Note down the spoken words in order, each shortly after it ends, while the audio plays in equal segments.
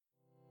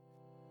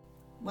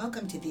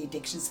Welcome to the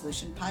Addiction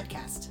Solution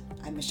Podcast.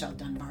 I'm Michelle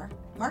Dunbar.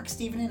 Mark,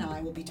 Stephen, and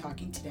I will be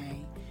talking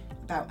today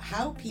about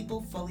how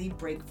people fully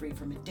break free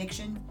from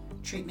addiction,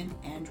 treatment,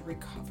 and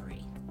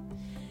recovery.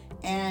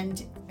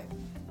 And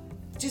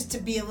just to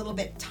be a little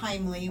bit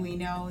timely, we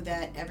know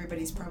that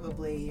everybody's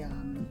probably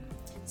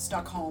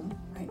stuck home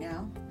right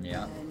now.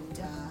 Yeah. And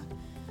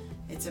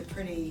it's a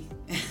pretty,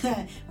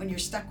 when you're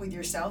stuck with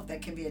yourself,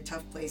 that can be a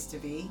tough place to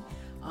be.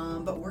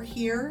 But we're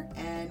here,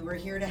 and we're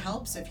here to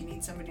help. So if you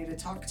need somebody to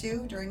talk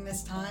to during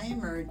this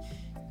time, or,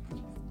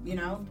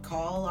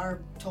 call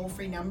our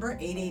toll-free number,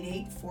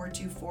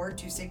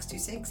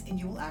 888-424-2626, and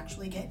you will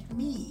actually get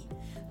me.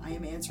 I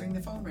am answering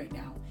the phone right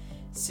now.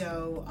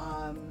 So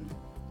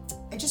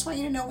I just want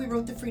you to know we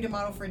wrote the Freedom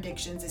Model for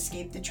Addictions,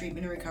 Escape the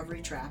Treatment and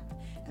Recovery Trap,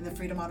 and the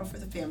Freedom Model for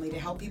the Family to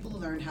help people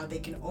learn how they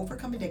can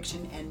overcome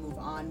addiction and move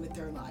on with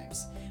their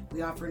lives.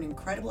 We offer an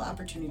incredible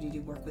opportunity to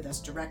work with us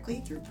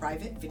directly through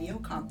private video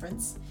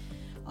conference.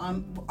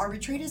 Our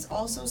retreat is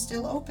also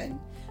still open.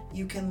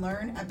 You can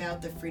learn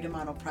about the Freedom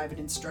Model Private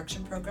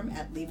Instruction Program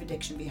at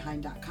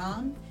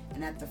leaveaddictionbehind.com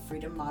and at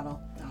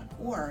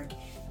thefreedommodel.org.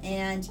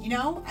 And,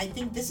 I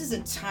think this is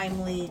a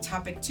timely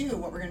topic too.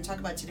 What we're going to talk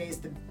about today is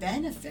the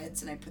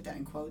benefits, and I put that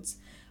in quotes,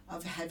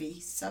 of heavy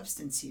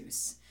substance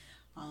use.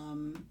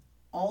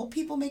 All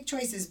people make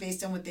choices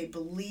based on what they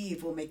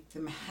believe will make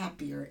them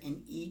happier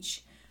in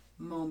each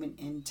moment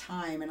in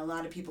time. And a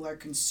lot of people are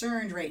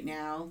concerned right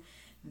now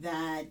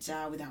that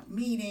without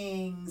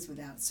meetings,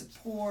 without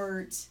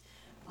support,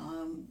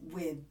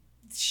 with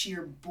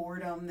sheer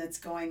boredom that's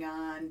going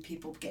on,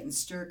 people getting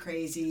stir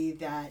crazy,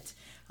 that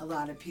a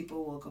lot of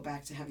people will go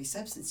back to heavy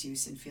substance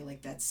use and feel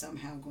like that's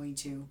somehow going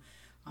to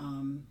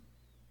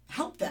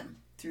help them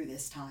through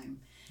this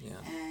time.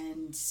 Yeah.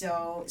 And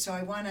so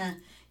I want to,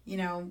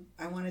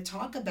 I want to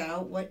talk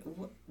about what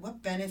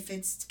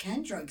benefits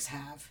can drugs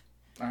have.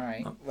 All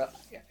right. Well,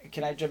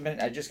 can I jump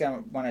in? I just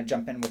want to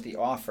jump in with the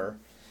offer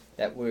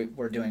that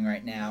we're doing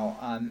right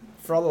now.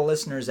 For all the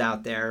listeners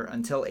out there,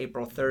 until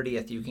April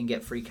 30th, you can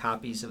get free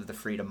copies of the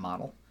Freedom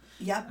Model.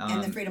 Yep,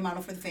 and the Freedom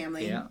Model for the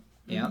Family. Yeah,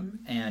 yeah.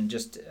 Mm-hmm. And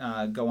just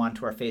go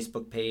onto our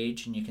Facebook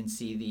page, and you can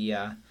see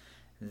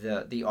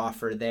the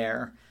offer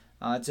there.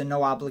 It's a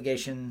no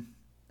obligation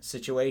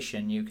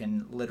situation. You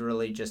can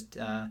literally just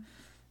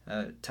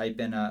type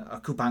in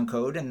a coupon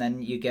code, and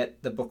then you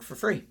get the book for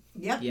free.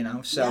 Yep.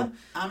 So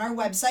on our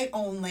website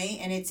only,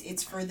 and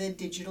it's for the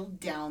digital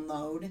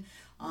download,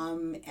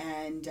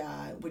 and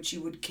which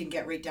you can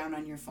get right down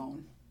on your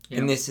phone.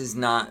 And this is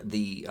not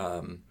the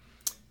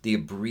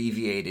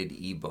abbreviated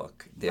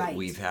ebook that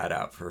we've had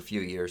out for a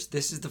few years.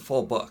 This is the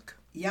full book.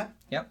 Yep.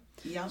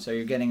 So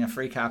you're getting a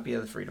free copy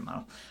of the Freedom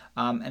Model.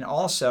 And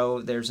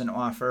also there's an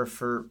offer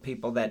for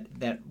people that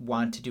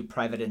want to do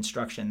private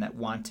instruction, that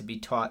want to be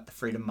taught the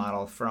Freedom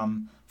Model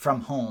from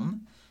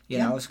home,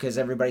 because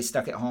everybody's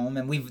stuck at home.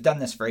 And we've done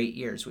this for 8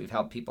 years. We've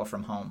helped people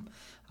from home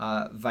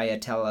via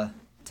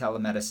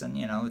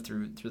telemedicine,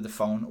 through the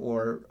phone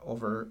or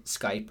over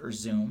Skype or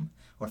Zoom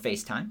or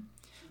FaceTime.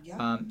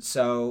 Yep.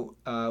 So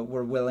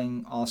we're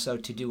willing also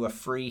to do a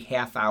free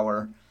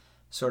half-hour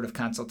sort of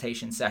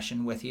consultation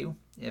session with you,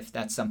 if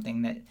that's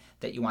something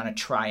that you want to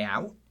try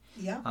out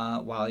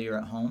while you're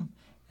at home,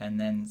 and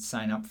then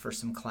sign up for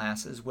some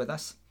classes with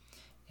us.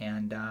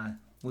 And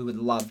we would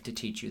love to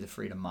teach you the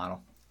Freedom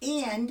Model.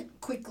 And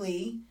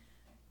quickly,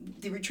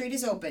 the retreat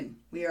is open.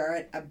 We are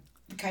at a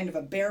kind of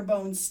a bare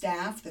bones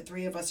staff. The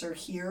three of us are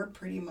here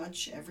pretty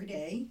much every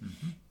day.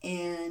 Mm-hmm.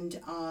 And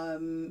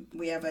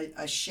we have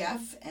a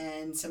chef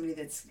and somebody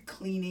that's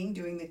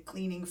doing the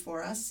cleaning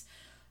for us.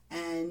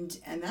 And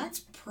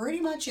that's pretty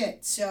much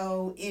it.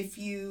 So if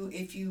you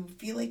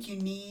feel like you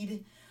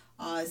need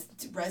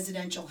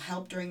residential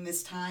help during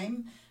this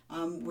time,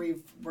 we're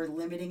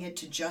limiting it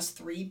to just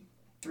three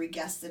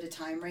guests at a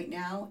time right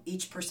now.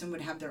 Each person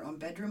would have their own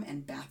bedroom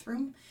and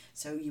bathroom,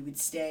 so you would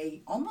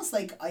stay almost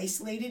like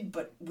isolated,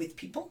 but with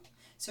people,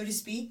 so to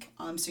speak.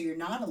 So you're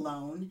not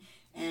alone,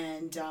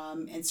 and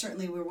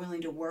certainly we're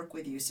willing to work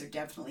with you. So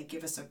definitely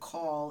give us a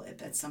call if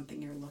that's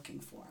something you're looking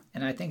for.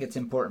 And I think it's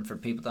important for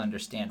people to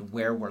understand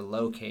where we're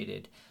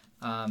located.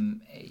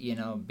 Being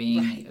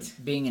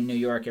in New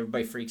York,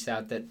 everybody freaks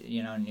out that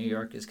New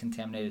York is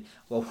contaminated.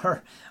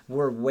 Well,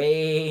 we're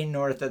way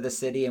north of the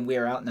city, and we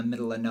are out in the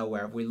middle of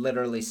nowhere. We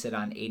literally sit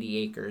on 80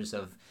 acres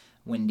of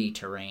windy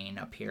terrain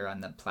up here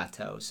on the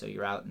plateau. So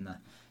you're out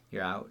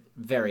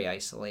very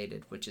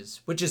isolated, which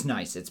is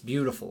nice. It's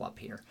beautiful up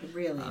here. It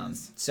really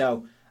is.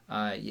 So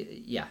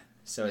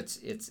So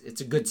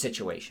it's a good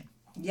situation.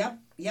 Yep.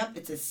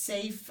 It's a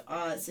safe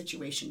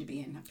situation to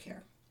be in up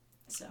here.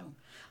 So,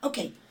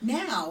 okay,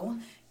 now,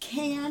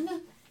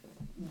 can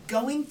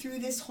going through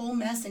this whole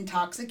mess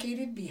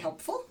intoxicated be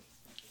helpful?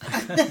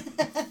 I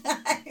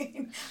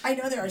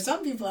know there are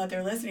some people out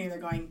there listening, they're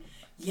going,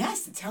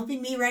 yes, it's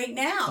helping me right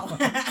now.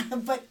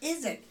 But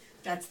is it?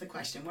 That's the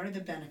question. What are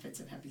the benefits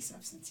of heavy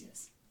substance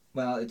use?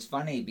 Well, it's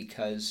funny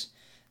because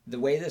the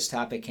way this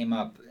topic came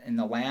up, in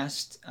the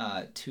last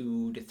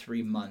 2 to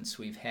 3 months,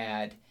 we've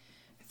had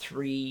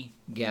 3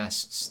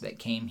 guests that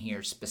came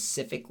here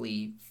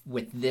specifically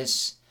with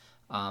this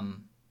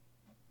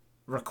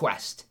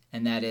request,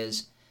 and that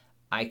is,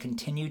 I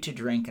continue to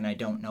drink and I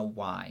don't know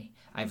why.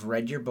 I've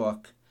read your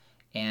book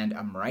and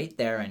I'm right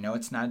there. I know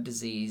it's not a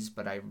disease,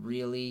 but I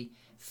really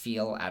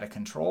feel out of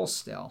control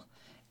still.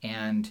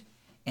 And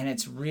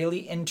it's really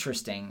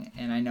interesting,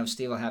 and I know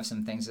Steve will have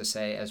some things to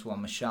say as well,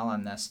 Michelle,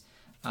 on this.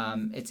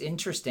 It's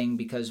interesting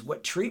because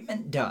what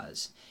treatment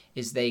does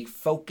is they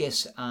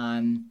focus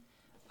on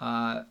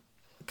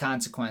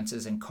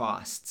consequences and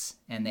costs,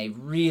 and they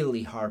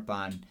really harp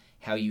on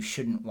how you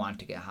shouldn't want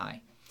to get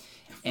high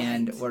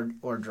and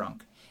or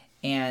drunk.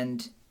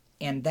 And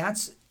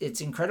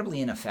it's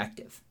incredibly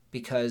ineffective,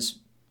 because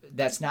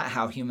that's not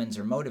how humans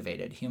are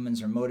motivated.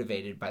 Humans are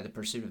motivated by the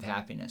pursuit of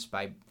happiness,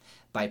 by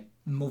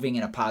moving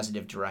in a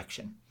positive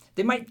direction.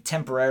 They might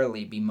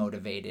temporarily be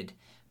motivated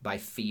by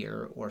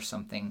fear or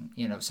something,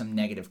 some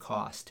negative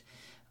cost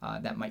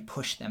that might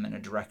push them in a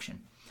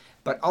direction.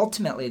 But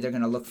ultimately, they're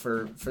going to look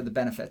for the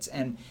benefits.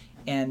 And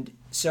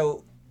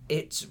so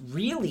it's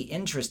really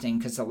interesting,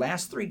 because the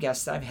last 3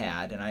 guests I've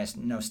had, and I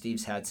know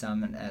Steve's had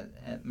some, and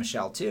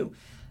Michelle too,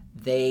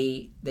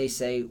 they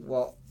say,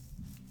 well,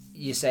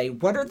 you say,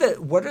 what are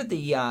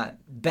the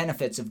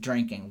benefits of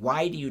drinking?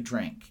 Why do you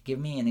drink? Give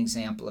me an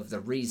example of the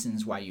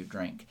reasons why you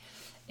drink.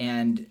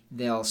 And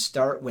they'll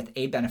start with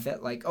a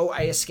benefit, like, oh,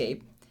 I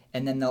escape,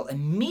 and then they'll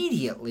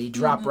immediately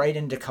drop right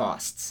into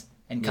costs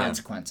and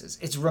consequences.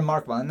 It's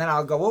remarkable. And then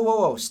I'll go,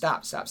 whoa,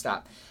 stop.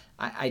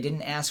 I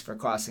didn't ask for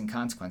costs and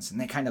consequences.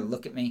 And they kind of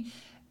look at me,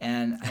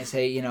 and I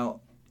say,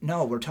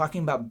 no, we're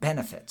talking about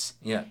benefits.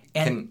 Yeah.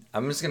 And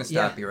I'm just going to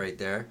stop you right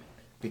there,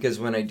 because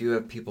when I do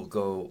have people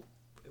go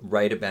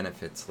write a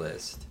benefits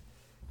list,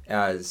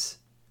 and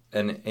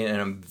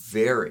I'm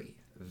very,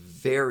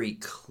 very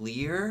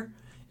clear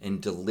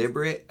and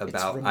deliberate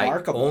about,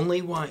 I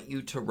only want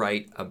you to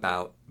write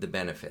about the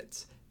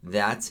benefits.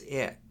 That's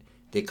it.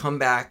 They come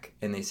back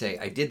and they say,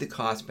 I did the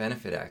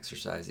cost-benefit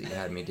exercise that you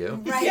had me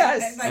do. Right.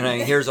 Yes.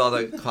 And here's all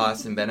the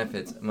costs and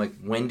benefits. I'm like,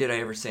 when did I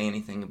ever say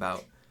anything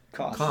about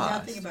cost?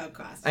 Nothing about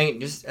cost. I mean,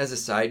 just as a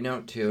side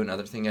note, too,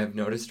 another thing I've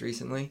noticed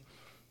recently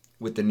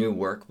with the new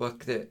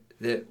workbook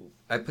that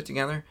I put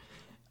together,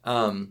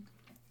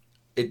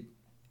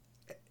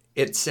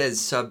 it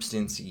says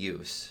substance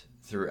use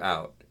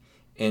throughout.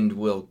 And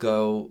we'll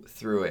go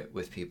through it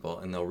with people,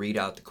 and they'll read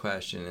out the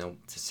question, and they'll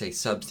say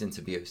substance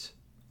abuse.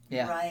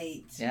 Yeah.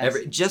 Right.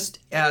 Yes. Just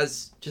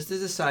as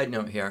a side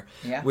note here,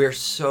 we're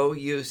so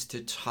used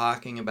to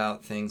talking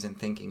about things and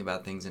thinking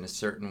about things in a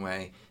certain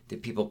way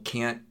that people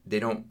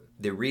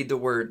they read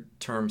the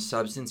term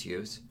substance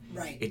use.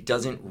 Right. It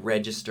doesn't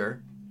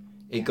register.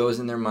 It goes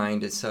in their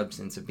mind as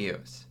substance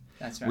abuse.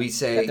 That's right. We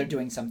say that they're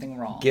doing something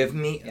wrong. Give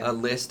me a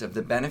list of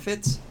the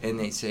benefits, and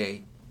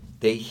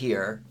they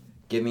hear,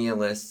 give me a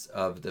list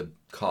of the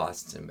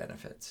costs and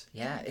benefits.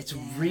 Yeah, it's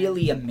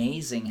really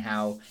amazing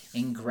how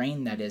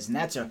ingrained that is, and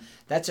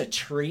that's a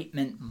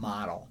treatment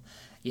model,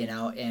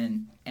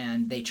 and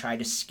they try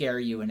to scare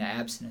you into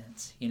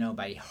abstinence,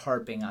 by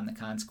harping on the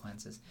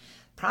consequences.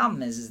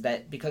 Problem is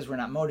that because we're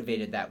not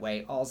motivated that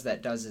way, all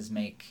that does is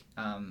make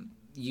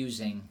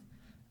using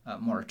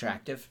more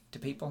attractive to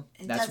people.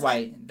 That's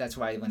why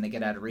when they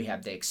get out of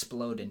rehab, they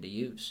explode into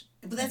use.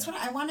 But that's what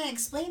I want to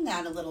explain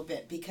that a little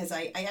bit, because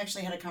I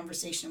actually had a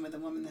conversation with a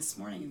woman this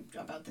morning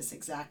about this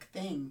exact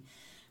thing,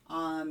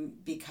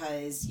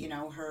 because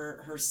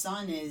her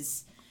son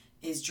is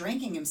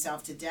drinking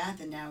himself to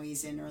death, and now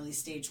he's in early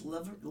stage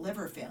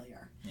liver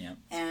failure. Yeah.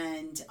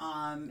 And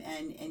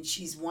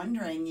she's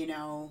wondering,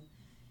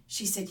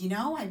 she said, she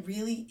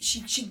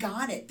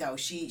got it though.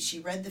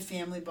 She read the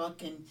family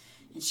book, and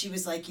she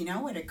was like,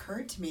 it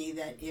occurred to me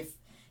that if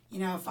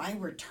I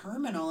were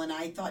terminal and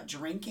I thought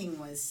drinking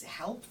was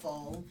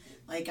helpful,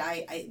 like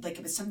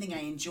it was something I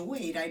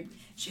enjoyed,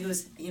 she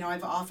goes,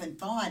 I've often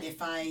thought if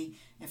I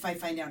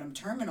find out I'm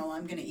terminal,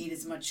 I'm going to eat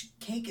as much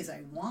cake as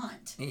I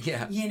want.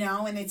 Yeah.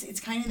 And it's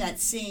kind of that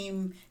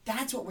same,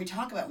 that's what we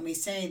talk about when we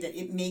say that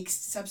it makes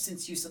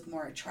substance use look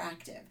more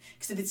attractive.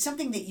 Because if it's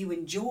something that you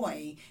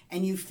enjoy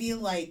and you feel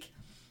like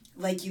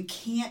you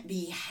can't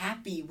be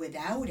happy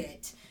without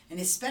it, and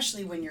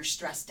especially when you're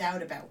stressed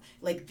out about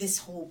like this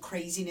whole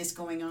craziness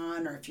going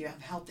on, or if you have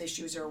health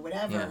issues or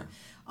whatever,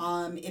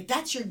 if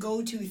that's your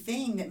go-to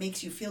thing that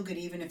makes you feel good,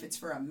 even if it's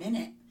for a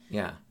minute,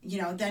 then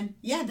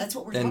that's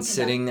what we're talking about. Then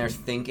sitting there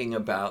thinking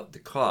about the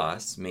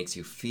costs makes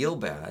you feel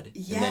bad,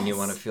 and then you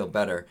want to feel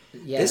better.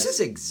 Yes. This is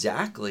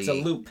exactly... It's a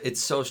loop.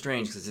 It's so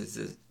strange, because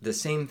it's the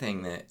same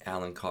thing that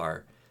Alan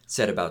Carr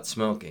said about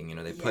smoking.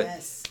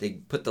 They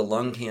put the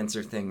lung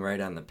cancer thing right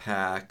on the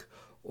pack,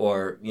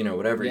 or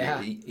whatever.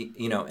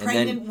 And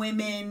pregnant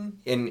women,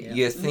 and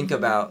you think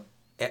about,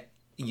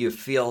 you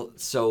feel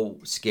so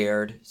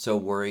scared, so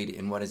worried,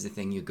 and what is the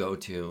thing you go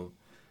to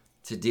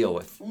deal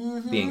with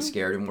being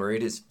scared and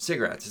worried is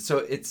cigarettes. So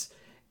it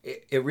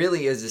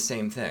really is the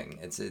same thing.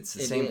 It's the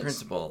same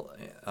principle.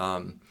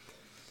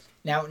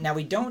 Now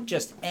we don't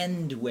just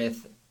end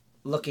with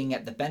looking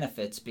at the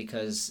benefits,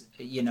 because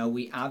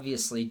we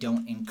obviously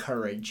don't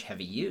encourage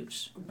heavy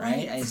use,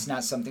 right? It's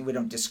not something, we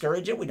don't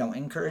discourage it, we don't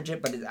encourage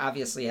it, but it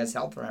obviously has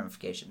health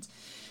ramifications.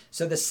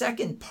 So the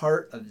second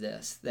part of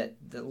this that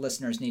the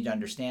listeners need to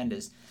understand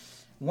is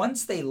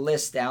once they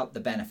list out the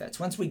benefits,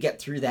 once we get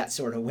through that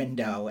sort of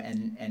window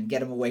and get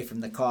them away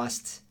from the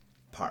cost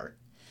part,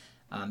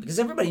 because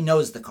everybody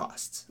knows the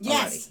costs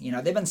already. You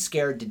know, they've been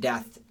scared to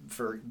death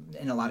for,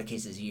 in a lot of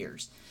cases,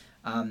 years.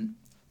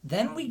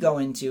 Then we go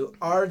into,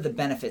 are the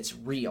benefits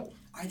real?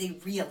 Are they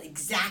real?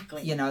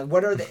 Exactly. You know,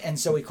 what are the, and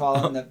so we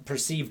call them the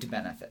perceived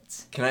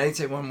benefits. Can I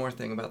say one more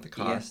thing about the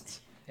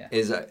costs? Yeah.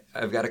 Is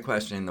I've got a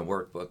question in the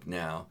workbook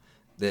now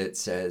that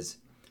says,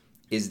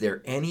 is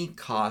there any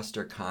cost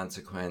or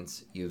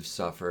consequence you've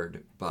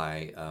suffered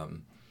by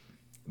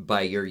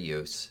your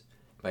use,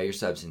 by your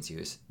substance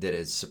use, that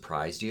has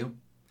surprised you?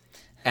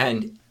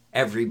 And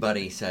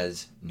everybody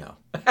says no.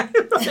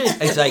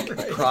 It's like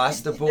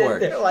across the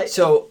board. Like,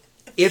 so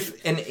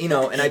if, and you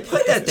know, and I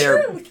put that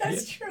there.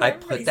 That's true. I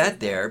put that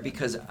there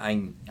because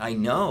I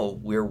know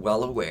we're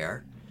well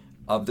aware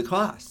of the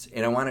costs,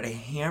 and I wanted to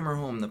hammer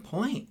home the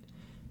point.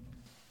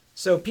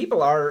 So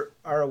people are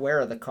aware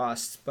of the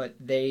costs, but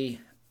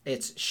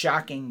it's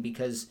shocking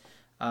because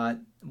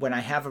when I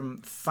have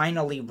them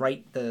finally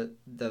write the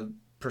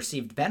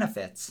perceived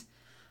benefits,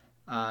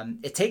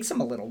 it takes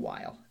them a little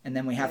while, and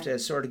then we have to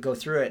sort of go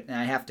through it, and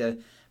I have to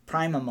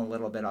prime them a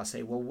little bit. I'll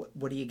say, well,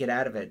 what do you get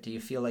out of it? Do you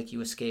feel like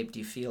you escaped? Do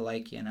you feel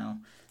like, you know,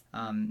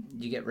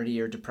 you get rid of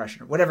your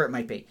depression or whatever it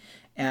might be?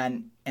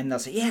 And they'll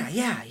say,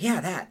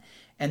 yeah, that.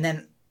 And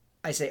then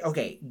I say,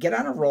 okay, get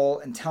on a roll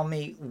and tell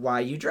me why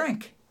you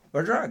drank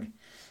or drug.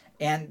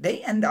 And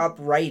they end up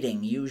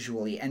writing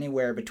usually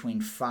anywhere between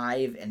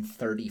 5 and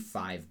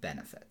 35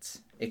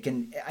 benefits. It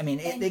can, I mean,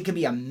 it can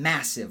be a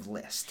massive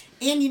list.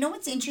 And you know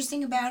what's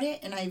interesting about it?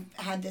 And I've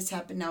had this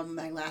happen now with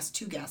my last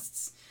 2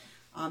 guests,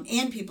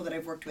 and people that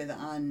I've worked with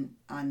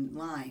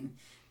online.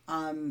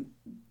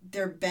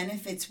 Their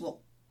benefits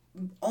will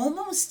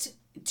almost,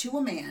 to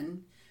a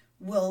man,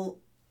 will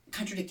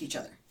contradict each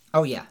other.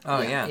 Oh, yeah.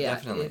 Oh, yeah,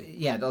 definitely.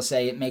 They'll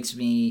say it makes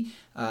me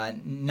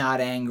not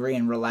angry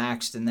and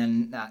relaxed, and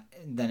then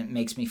it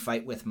makes me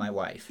fight with my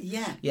wife.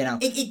 Yeah. You know?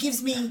 It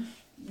gives me...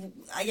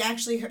 I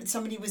actually heard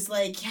somebody was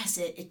like, yes,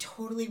 it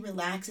totally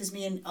relaxes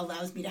me and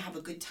allows me to have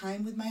a good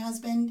time with my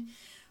husband.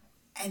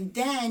 And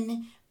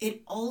then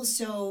it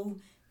also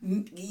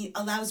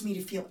allows me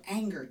to feel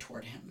anger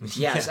toward him.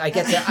 Yes, I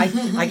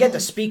get to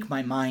speak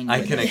my mind.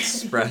 I can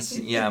express,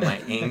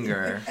 my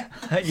anger.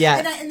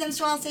 Yeah. And then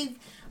so I'll say,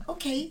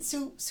 okay,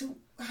 so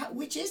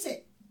which is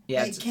it?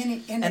 Yeah. Like,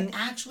 can it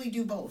actually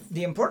do both?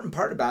 The important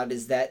part about it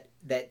is that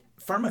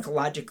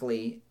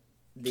pharmacologically,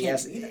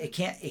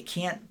 it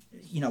can't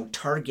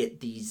target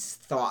these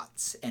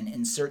thoughts and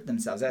insert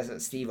themselves. That's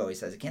what Steve always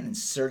says. It can't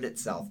insert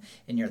itself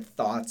in your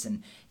thoughts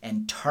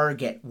and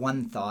target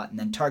one thought and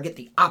then target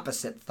the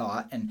opposite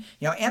thought. And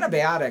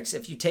antibiotics,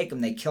 if you take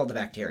them, they kill the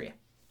bacteria.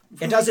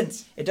 Right.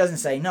 It doesn't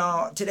say,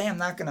 no, today I'm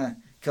not going to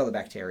kill the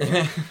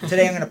bacteria.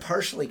 Today I'm going to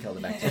partially kill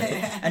the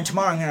bacteria, and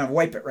tomorrow I'm going to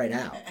wipe it right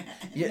out.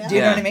 Do you know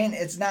what I mean?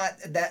 It's not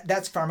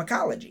that's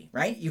pharmacology,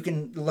 right? You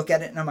can look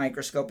at it in a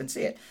microscope and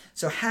see it.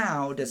 So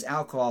how does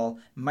alcohol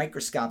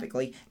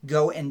microscopically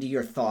go into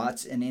your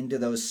thoughts and into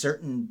those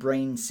certain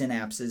brain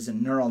synapses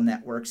and neural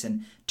networks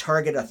and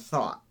target a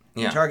thought,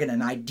 target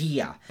an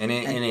idea? And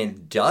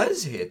it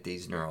does hit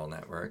these neural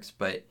networks,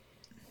 but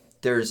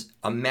there's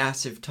a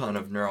massive ton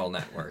of neural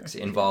networks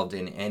involved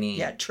in any...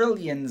 Yeah,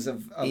 trillions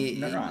of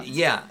neurons.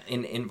 Yeah,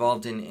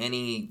 involved in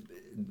any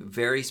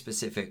very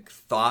specific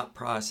thought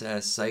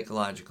process,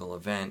 psychological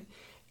event,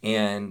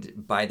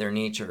 and by their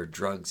nature,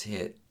 drugs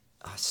hit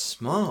a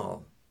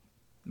small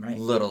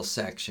little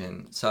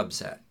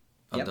subset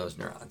of those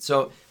neurons.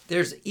 So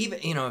there's even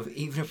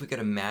if we could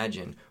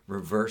imagine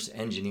reverse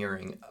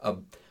engineering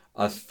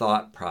a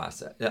thought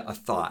process, a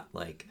thought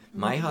like,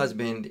 my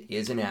husband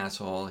is an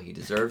asshole, he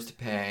deserves to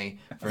pay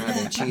for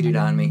having cheated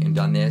on me and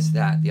done this,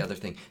 that, the other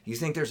thing. Do you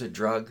think there's a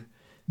drug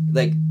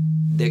that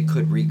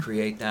could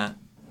recreate that?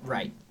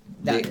 Right.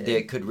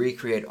 That could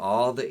recreate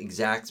all the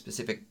exact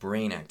specific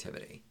brain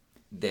activity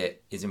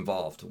that is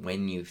involved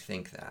when you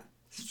think that?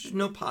 There's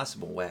no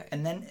possible way.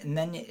 And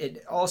then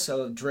it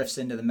also drifts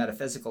into the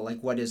metaphysical,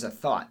 like what is a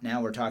thought? Now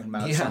we're talking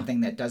about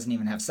something that doesn't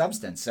even have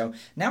substance. So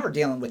now we're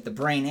dealing with the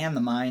brain and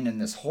the mind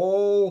and this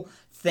whole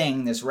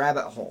thing, this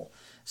rabbit hole.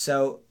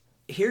 So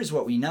here's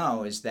what we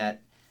know is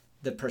that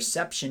the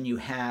perception you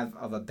have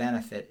of a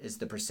benefit is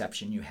the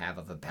perception you have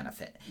of a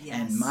benefit. Yes.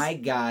 And my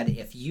God,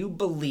 if you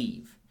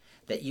believe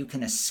that you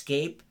can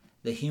escape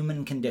the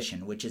human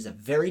condition, which is a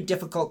very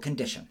difficult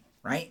condition,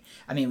 right?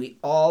 I mean, we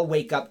all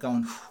wake up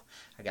going,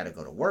 I got to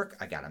go to work.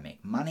 I got to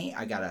make money.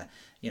 I got to,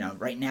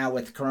 right now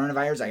with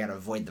coronavirus, I got to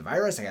avoid the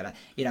virus. I got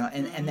to,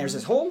 and there's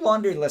this whole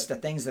laundry list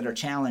of things that are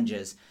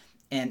challenges.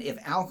 And if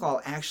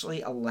alcohol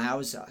actually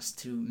allows us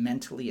to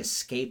mentally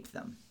escape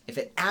them, if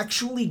it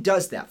actually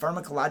does that,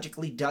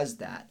 pharmacologically does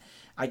that,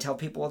 I tell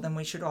people, well, then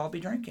we should all be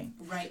drinking.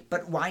 Right.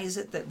 But why is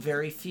it that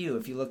very few,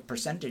 if you look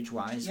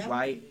percentage-wise,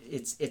 why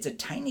it's a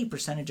tiny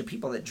percentage of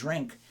people that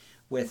drink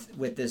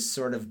with this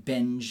sort of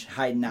binge,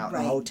 hiding out in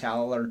a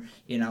hotel or,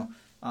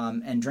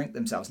 and drink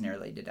themselves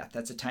nearly to death.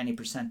 That's a tiny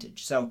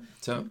percentage. So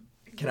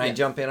Can I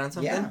jump in on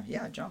something?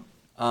 Yeah, jump.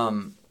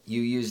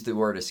 You use the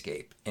word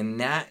escape, and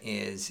that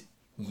is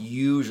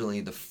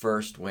usually the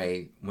first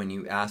way when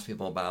you ask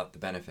people about the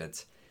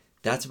benefits.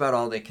 That's about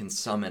all they can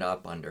sum it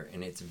up under,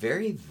 and it's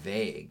very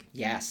vague.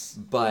 Yes.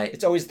 But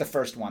it's always the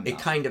first one, though. It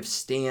kind of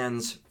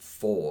stands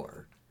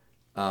for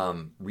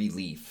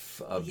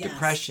relief of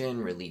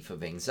depression, relief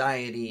of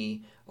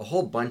anxiety, a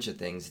whole bunch of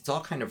things. It's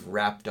all kind of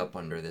wrapped up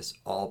under this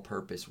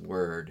all-purpose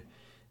word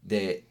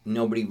that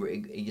nobody...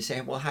 You say,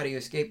 well, how do you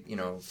escape? You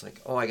know, it's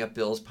like, oh, I got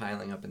bills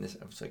piling up in this.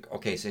 It's like,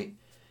 okay, so...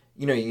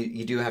 You know,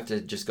 you do have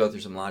to just go through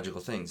some logical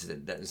things.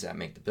 Does that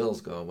make the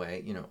bills go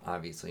away? You know,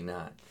 obviously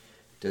not.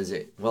 Does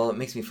it? Well, it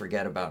makes me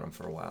forget about them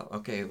for a while.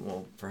 Okay,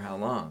 well, for how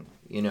long?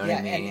 You know what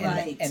I mean?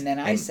 And then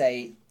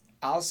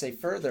I'll say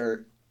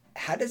further,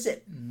 how does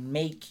it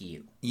make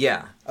you?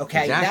 Yeah.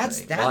 Okay,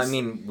 exactly. that's well, I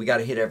mean, we got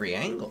to hit every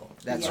angle.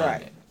 That's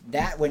right.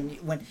 That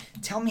when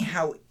tell me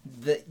how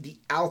the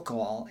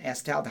alcohol,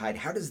 acetaldehyde,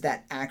 how does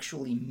that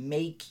actually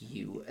make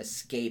you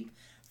escape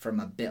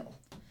from a bill?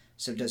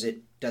 So does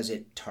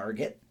it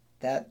target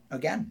that,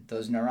 again,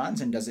 those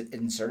neurons, and does it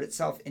insert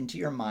itself into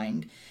your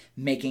mind,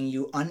 making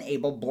you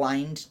unable,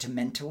 blind to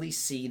mentally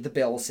see the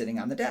bill sitting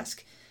on the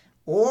desk?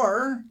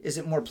 Or is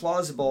it more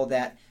plausible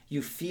that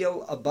you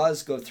feel a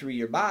buzz go through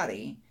your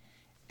body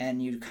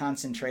and you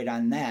concentrate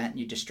on that and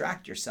you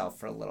distract yourself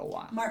for a little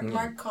while?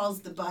 Mark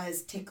calls the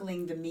buzz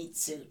tickling the meat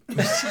suit.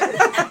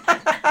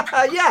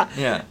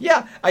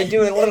 Yeah. I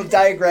do a little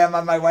diagram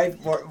on my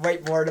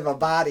whiteboard of a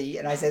body,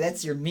 and I say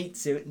that's your meat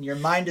suit, and your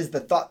mind is the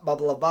thought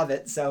bubble above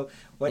it. So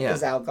what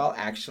does alcohol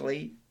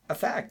actually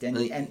affect? And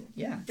That's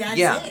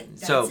it.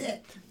 That's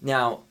it.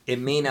 Now, it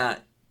may not,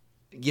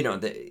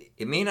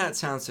 it may not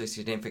sound so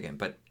significant,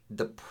 but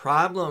the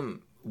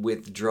problem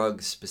with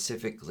drugs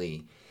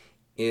specifically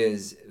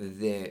is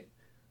that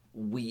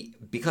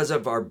because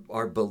of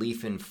our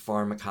belief in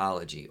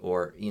pharmacology,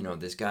 or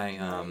this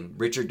guy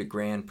Richard de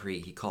Grand Prix,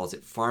 he calls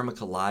it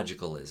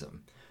pharmacologicalism,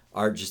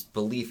 our just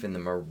belief in the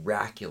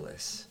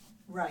miraculous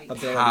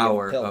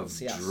power of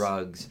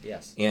drugs,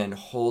 and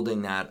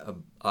holding that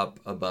up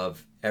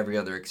above every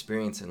other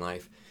experience in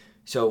life.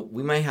 So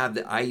we might have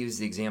I use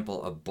the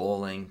example of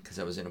bowling because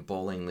I was in a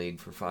bowling league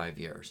for 5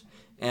 years,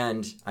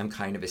 and I'm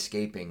kind of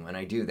escaping when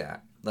I do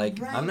that.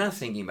 I'm not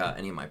thinking about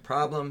any of my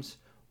problems,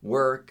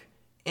 work,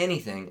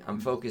 anything. I'm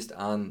focused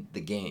on the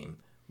game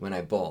when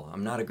I bowl.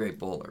 I'm not a great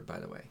bowler, by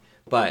the way,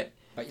 but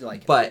you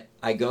like it. But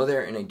I go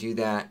there and I do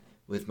that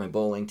with my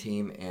bowling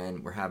team,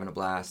 and we're having a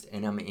blast,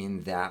 and I'm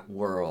in that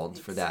world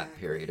for that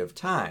period of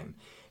time.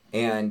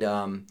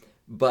 And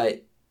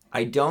but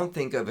I don't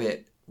think of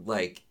it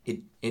like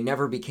it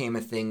never became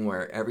a thing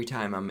where every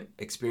time I'm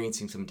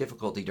experiencing some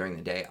difficulty during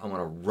the day, I want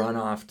to run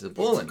off to the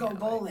bowling alley.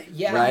 Bowling.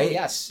 Yeah, right?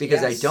 Yes.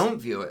 Because I don't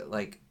view it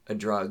like a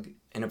drug,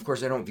 and of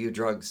course I don't view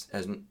drugs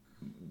as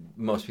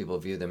most people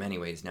view them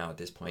anyways now at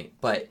this point.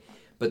 But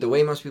the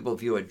way most people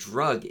view a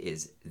drug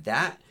is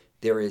that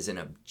there is an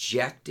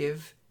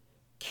objective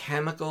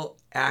chemical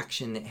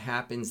action that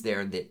happens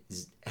there that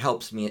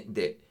helps me,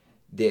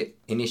 that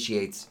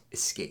initiates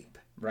escape.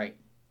 Right.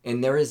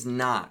 And there is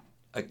not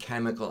a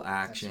chemical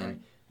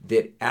action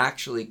that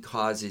actually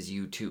causes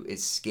you to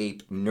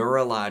escape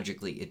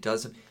neurologically. It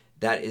doesn't.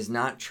 That is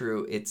not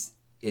true. It's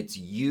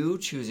you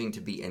choosing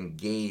to be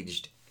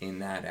engaged in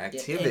that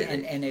activity.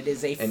 And it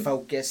is a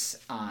focus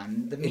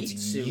on the meat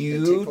it's suit.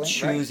 You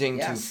choosing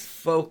to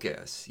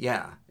focus,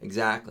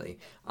 exactly,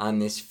 on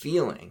this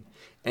feeling.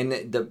 And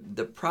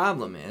the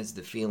problem is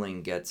the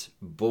feeling gets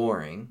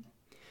boring.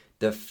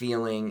 The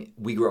feeling,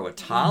 we grow a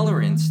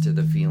tolerance to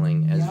the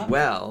feeling as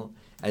well.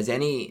 As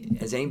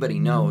anybody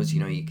knows,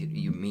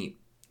 you meet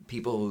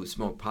people who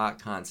smoke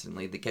pot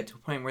constantly that get to a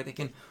point where they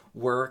can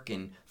work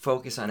and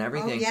focus on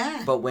everything. Oh,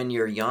 yeah. But when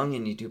you're young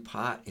and you do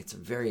pot, it's a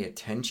very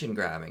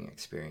attention-grabbing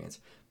experience.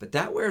 But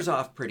that wears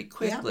off pretty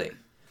quickly. Yeah.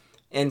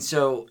 And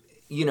so,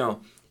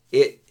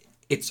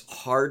 it's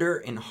harder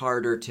and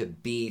harder to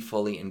be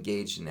fully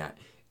engaged in that.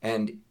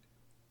 And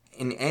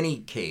in any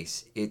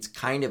case, it's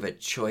kind of a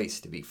choice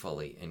to be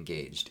fully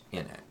engaged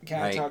in it.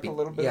 Can I talk a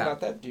little bit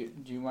about that? Do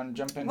you want to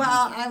jump in?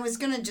 Well, I was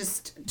going to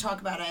just talk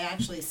about, I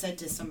actually said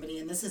to somebody,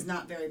 and this is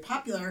not very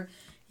popular,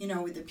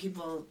 with the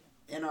people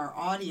in our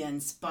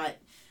audience, but,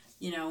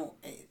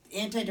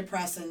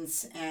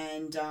 antidepressants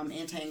and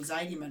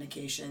anti-anxiety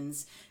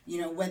medications,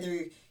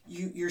 whether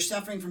you're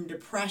suffering from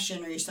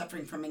depression or you're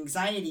suffering from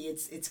anxiety,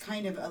 it's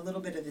kind of a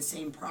little bit of the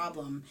same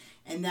problem,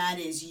 and that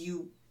is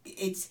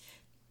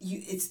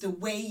it's the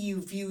way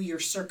you view your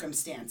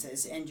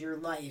circumstances and your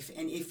life,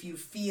 and if you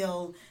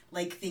feel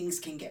like things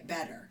can get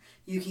better,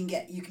 you can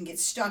get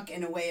stuck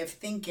in a way of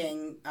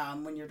thinking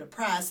when you're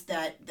depressed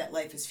that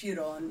life is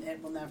futile and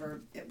it will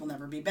never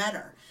be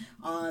better.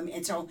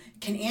 And so,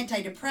 can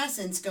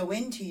antidepressants go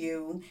into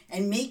you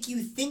and make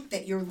you think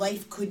that your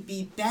life could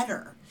be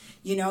better?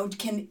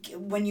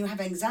 When you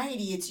have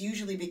anxiety, it's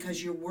usually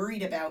because you're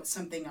worried about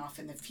something off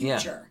in the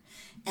future. Yeah.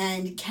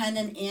 And can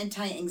an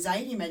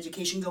anti-anxiety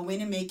medication go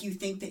in and make you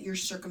think that your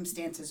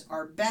circumstances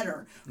are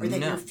better or that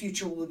your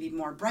future will be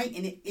more bright?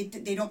 And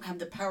they don't have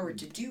the power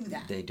to do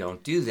that. They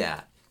don't do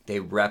that. they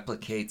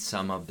replicate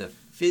some of the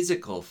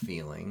physical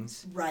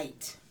feelings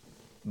Right.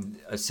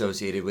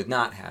 associated with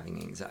not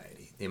having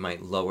anxiety. They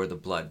might lower the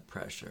blood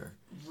pressure.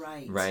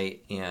 Right.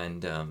 Right?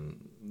 And,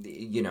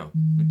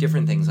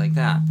 different things like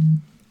that.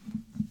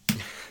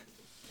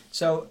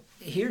 So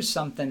here's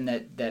something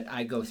that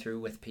I go through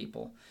with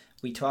people.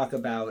 We talk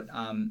about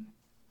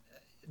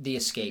the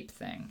escape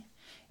thing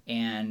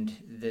and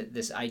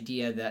this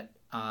idea that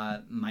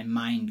my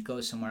mind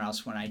goes somewhere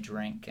else when I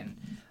drink.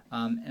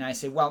 And I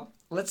say, well,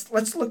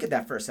 let's look at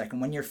that for a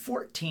second. When you're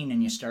 14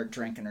 and you start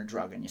drinking or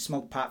drugging, you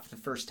smoke pot for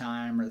the first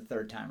time or the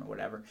third time or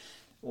whatever,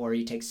 or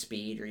you take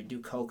speed or you do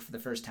coke for the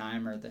first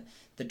time, or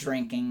the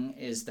drinking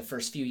is the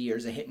first few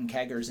years of hitting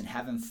keggers and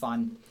having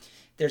fun.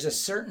 There's a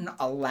certain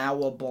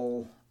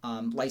allowable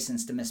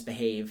license to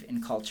misbehave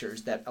in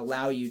cultures that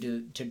allow you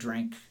to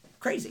drink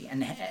crazy,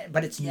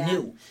 but it's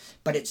new.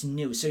 But it's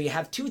new. So you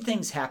have two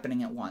things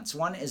happening at once.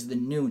 One is the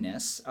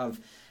newness of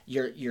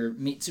your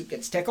meat suit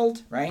gets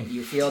tickled, right?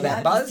 You feel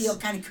that buzz. You feel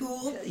kind of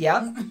cool.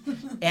 Yep.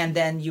 And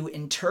then you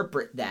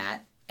interpret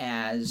that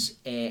as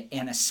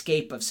an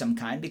escape of some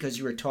kind because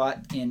you were taught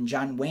in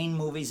John Wayne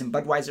movies and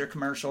Budweiser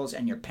commercials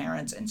and your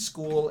parents and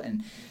school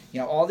and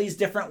all these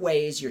different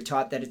ways you're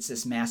taught that it's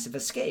this massive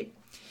escape.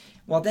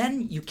 Well,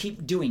 then you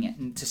keep doing it.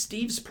 And to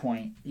Steve's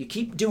point, you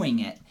keep doing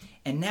it.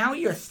 And now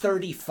you're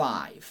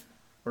 35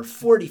 or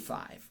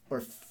 45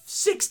 or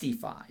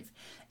 65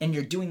 and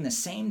you're doing the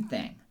same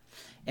thing.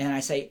 And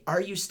I say,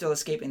 are you still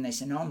escaping? And they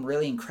say, no, I'm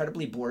really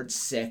incredibly bored,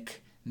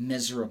 sick,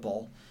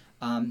 miserable.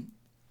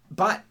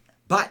 But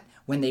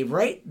when they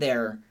write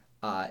their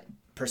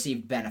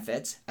perceived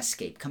benefits,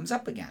 escape comes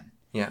up again.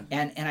 Yeah.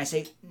 And I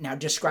say, now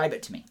describe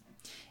it to me.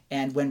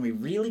 And when we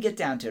really get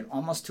down to it,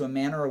 almost to a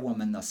man or a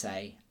woman, they'll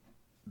say,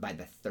 by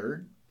the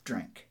third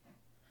drink,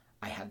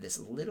 I have this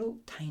little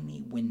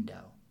tiny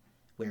window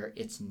where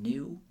it's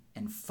new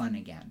and fun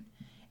again.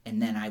 And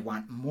then I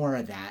want more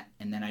of that,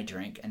 and then I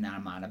drink, and then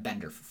I'm on a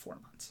bender for 4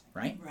 months,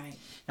 right? Right.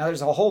 Now,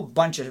 there's a whole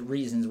bunch of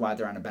reasons why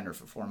they're on a bender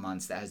for 4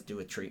 months that has to do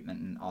with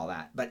treatment and all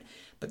that. But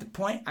the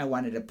point I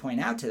wanted to point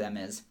out to them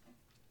is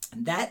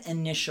that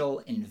initial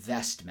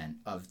investment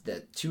of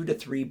the 2 to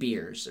 3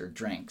 beers or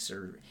drinks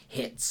or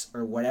hits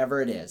or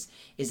whatever it is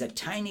a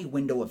tiny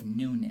window of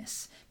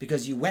newness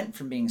because you went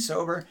from being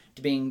sober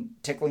to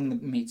tickling the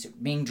meat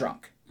suit, being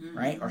drunk,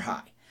 right, or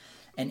high.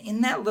 And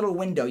in that little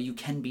window, you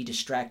can be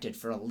distracted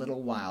for a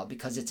little while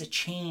because it's a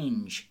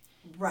change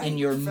in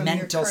your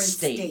mental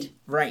state.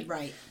 Right.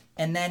 Right.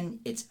 And then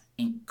it's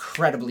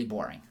incredibly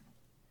boring.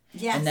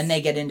 Yes. And then they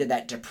get into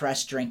that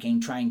depressed drinking,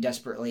 trying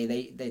desperately.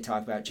 They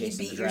talk about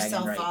chasing the dragon,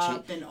 yourself right?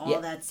 Up and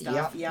all that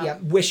stuff. Yeah.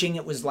 Wishing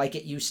it was like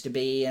it used to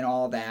be and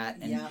all that.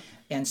 And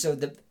and so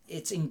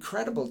it's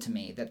incredible to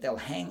me that they'll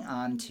hang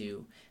on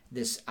to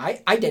this.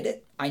 I did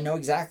it. I know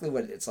exactly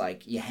what it's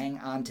like. You hang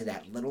on to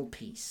that little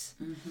piece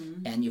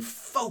and you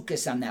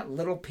focus on that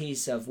little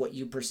piece of what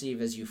you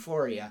perceive as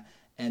euphoria,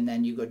 and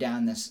then you go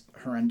down this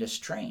horrendous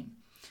train.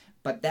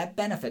 But that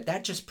benefit,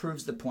 that just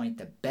proves the point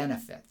that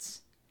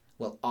benefits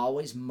will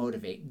always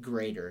motivate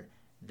greater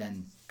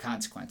than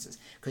consequences.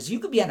 Because you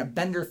could be on a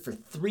bender for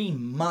 3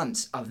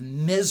 months of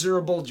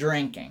miserable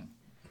drinking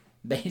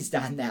based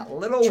on that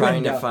little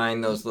Trying window. to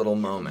find those little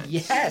moments.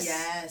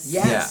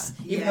 Yes.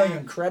 Even though you're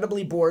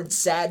incredibly bored,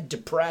 sad,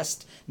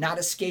 depressed, not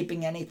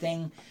escaping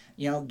anything,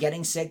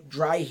 getting sick,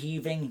 dry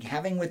heaving,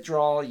 having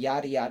withdrawal,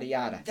 yada, yada,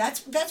 yada.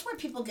 That's where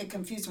people get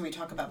confused when we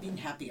talk about being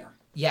happier.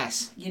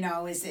 Yes.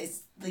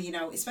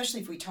 Especially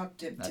if we talk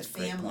to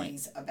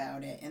families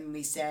about it and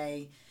we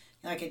say,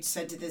 like I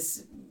said to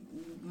this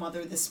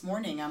mother this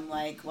morning, I'm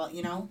like, well,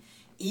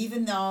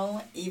 even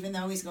though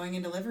he's going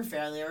into liver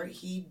failure,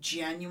 he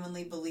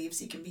genuinely believes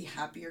he can be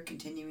happier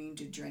continuing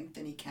to drink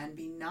than he can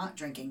be not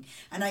drinking.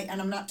 And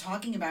I'm not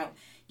talking about,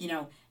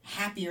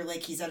 happier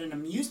like he's at an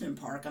amusement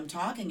park. I'm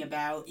talking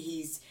about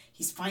he's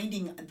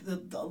finding a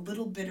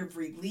little bit of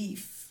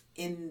relief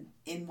in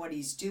what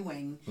he's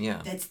doing.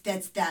 Yeah.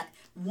 That's that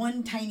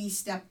one tiny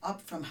step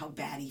up from how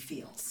bad he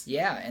feels.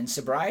 Yeah, and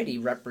sobriety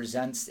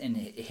represents in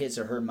his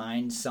or her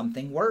mind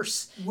something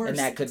worse. And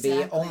that could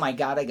exactly. be, oh my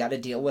God, I got to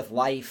deal with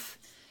life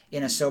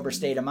in a sober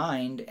state of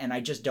mind, and I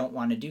just don't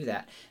want to do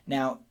that.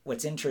 Now,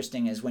 what's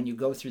interesting is when you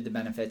go through the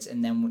benefits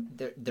and then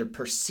they're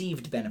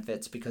perceived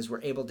benefits because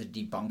we're able to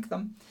debunk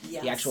them,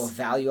 Yes. the actual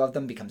value of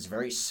them becomes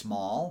very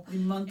small. We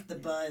monk the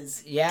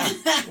buzz. Yeah,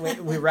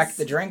 we wreck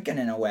the drinking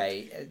in a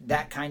way,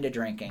 that kind of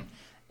drinking,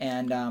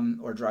 and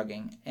or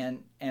drugging,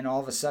 and all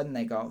of a sudden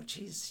they go,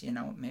 geez,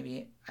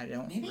 maybe I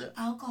don't. Maybe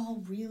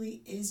alcohol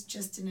really is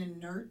just an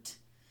inert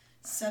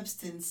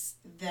substance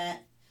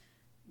that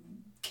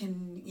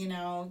can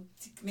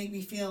make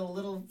me feel a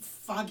little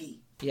foggy.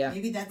 Yeah.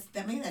 Maybe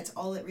that's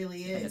all it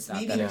really is. And it's not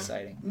maybe that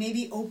exciting.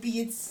 Maybe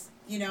opiates,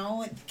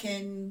 it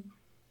can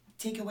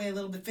take away a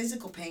little bit of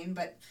physical pain,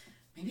 but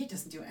maybe it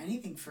doesn't do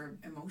anything for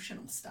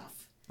emotional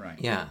stuff. Right.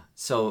 Yeah.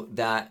 So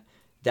that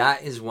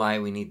is why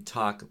we need to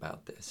talk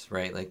about this,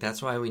 right? Like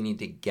that's why we need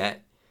to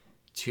get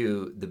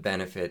to the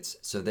benefits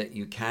so that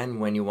you can,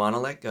 when you want to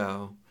let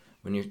go,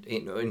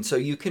 and so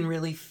you can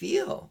really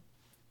feel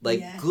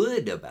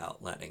good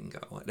about letting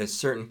go. At a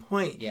certain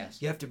point,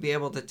 yes, you have to be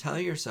able to tell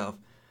yourself,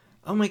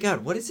 oh my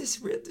God, what is this?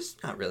 This is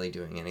not really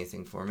doing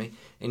anything for me.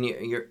 And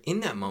you're in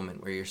that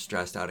moment where you're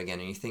stressed out again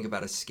and you think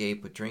about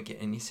escape with drinking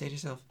and you say to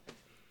yourself,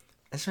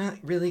 that's not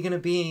really going to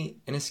be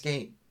an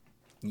escape,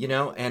 you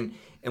know? And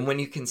when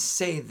you can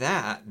say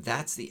that,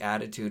 that's the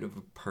attitude of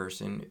a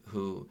person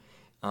who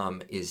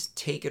is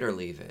take it or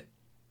leave it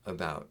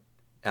about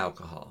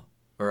alcohol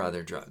or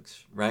other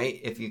drugs, right?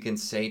 If you can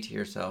say to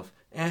yourself,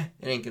 it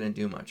ain't going to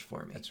do much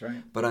for me. That's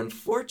right. But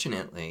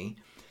unfortunately,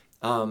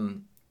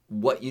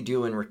 what you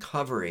do in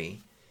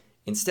recovery,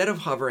 instead of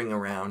hovering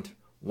around,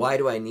 why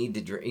do I need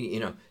to drink? You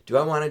know, do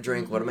I want to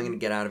drink? What am I going to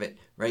get out of it?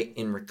 Right?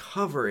 In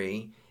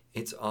recovery,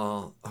 it's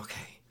all,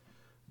 okay,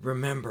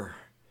 remember,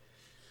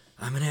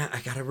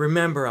 I got to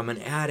remember I'm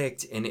an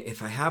addict. And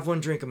if I have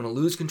one drink, I'm going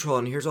to lose control.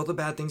 And here's all the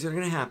bad things that are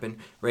going to happen.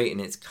 Right?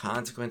 And it's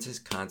consequences.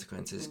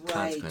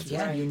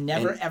 Yeah, you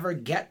never ever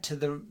get to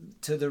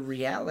the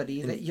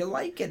reality that you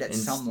like it at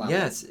some level.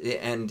 Yes.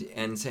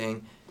 And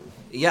saying,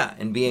 yeah,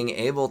 and being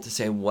able to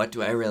say, what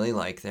do I really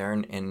like there?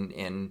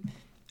 And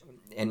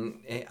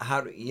how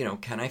do, you know,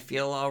 can I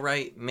feel all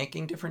right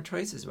making different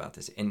choices about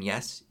this? And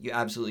yes, you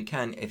absolutely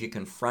can if you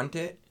confront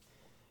it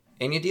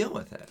and you deal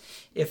with it.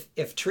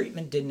 If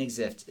treatment didn't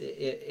exist,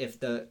 if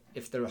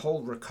the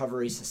whole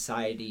recovery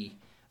society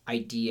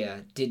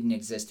idea didn't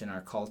exist in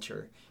our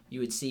culture, you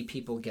would see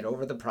people get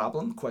over the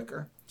problem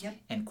quicker. Yep.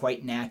 And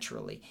quite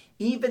naturally,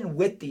 even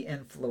with the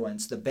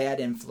influence, the bad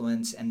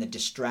influence and the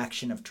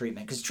distraction of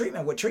treatment. Because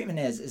what treatment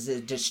is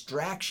a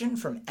distraction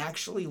from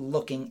actually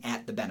looking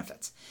at the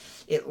benefits.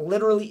 It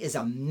literally is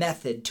a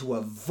method to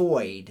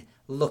avoid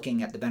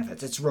looking at the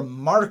benefits. It's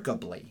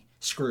remarkably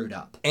screwed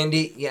up. And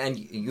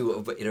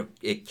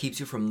it keeps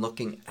you from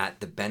looking at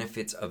the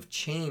benefits of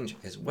change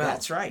as well.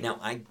 That's right. Now,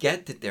 I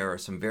get that there are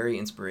some very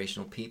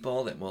inspirational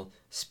people that will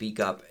speak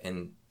up,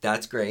 and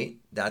that's great.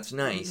 That's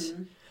nice.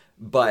 Mm-hmm.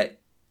 But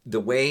the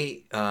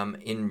way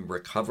in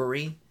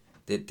recovery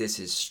that this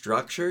is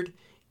structured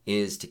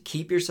is to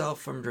keep yourself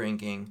from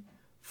drinking,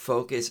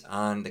 focus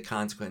on the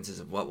consequences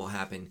of what will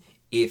happen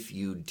if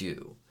you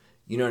do.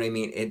 You know what I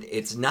mean?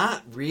 It's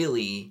not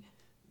really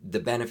the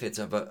benefits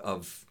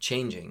of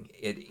changing.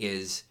 It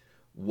is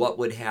what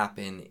would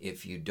happen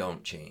if you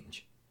don't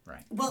change.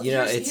 Right. Well,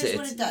 here's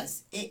what it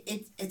does.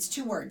 It's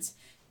two words: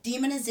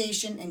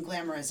 demonization and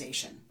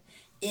glamorization.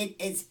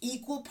 It's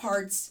equal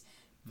parts.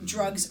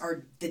 Drugs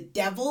are the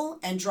devil,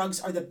 and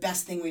drugs are the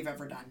best thing we've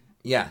ever done.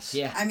 Yes.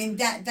 Yeah. I mean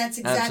that's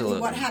exactly Absolutely.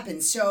 what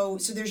happens. So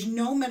there's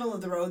no middle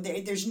of the road.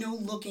 There's no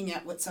looking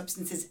at what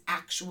substances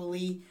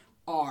actually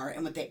are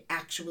and what they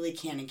actually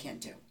can and can't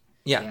do.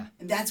 Yeah.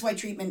 And that's why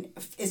treatment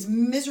is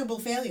miserable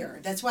failure.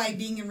 That's why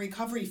being in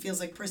recovery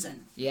feels like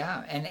prison.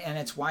 Yeah, and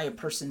it's why a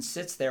person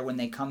sits there when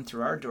they come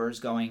through our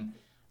doors going,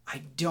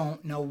 I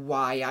don't know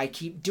why I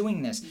keep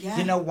doing this. Yeah.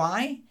 You know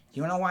why?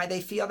 You know why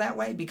they feel that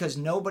way? Because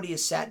nobody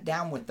has sat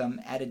down with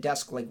them at a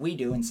desk like we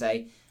do and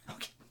say,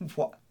 okay,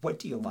 what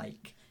do you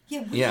like?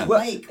 Yeah, what Yeah. do you Well,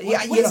 like?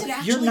 yeah, What you does know,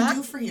 it you're actually not-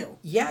 do for you?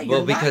 Yeah,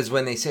 Well, because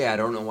when they say, I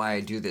don't know why I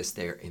do this,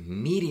 they're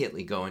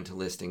immediately going to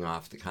listing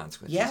off the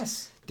consequences.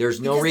 Yes.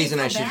 There's no Because they reason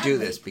feel I should do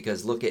badly. this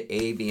because look at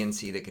A, B, and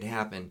C that could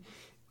happen.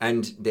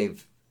 And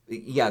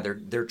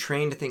they're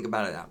trained to think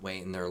about it that way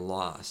and they're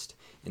lost.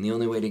 And the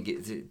only way to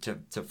get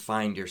to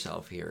find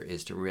yourself here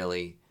is to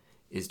really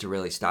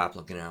stop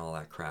looking at all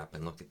that crap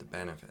and look at the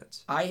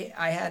benefits. I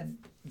had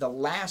the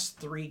last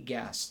 3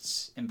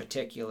 guests in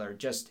particular,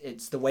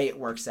 it's the way it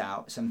works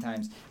out.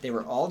 Sometimes they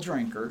were all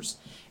drinkers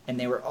and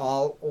they were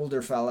all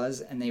older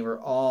fellas and they were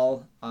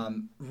all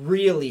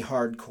really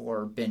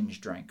hardcore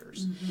binge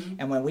drinkers. Mm-hmm.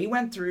 And when we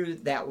went through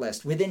that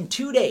list, within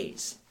 2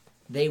 days,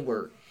 they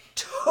were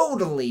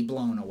totally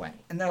blown away.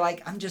 And they're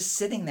like, I'm just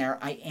sitting there.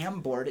 I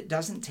am bored. It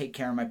doesn't take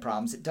care of my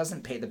problems. It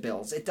doesn't pay the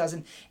bills. It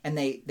doesn't. And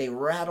they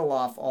rattle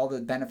off all the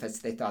benefits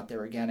they thought they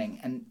were getting.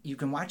 And you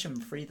can watch them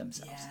free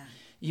themselves.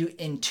 Yeah.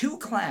 In 2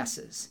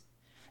 classes.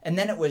 And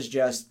then it was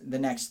just the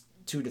next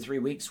 2 to 3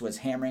 weeks was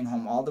hammering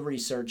home all the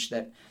research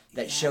that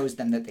shows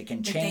them that they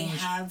can change. They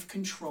have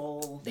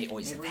control. They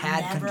always were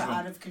have had never control.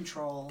 out of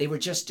control. They were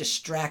just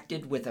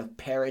distracted with a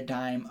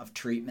paradigm of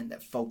treatment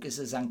that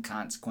focuses on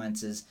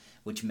consequences,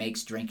 which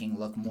makes drinking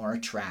look more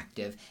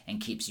attractive and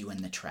keeps you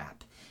in the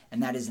trap.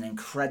 And that is an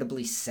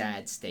incredibly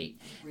sad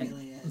state. It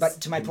really is.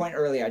 But to my point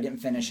earlier, I didn't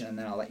finish it, and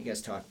then I'll let you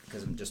guys talk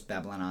because I'm just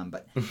babbling on.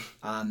 But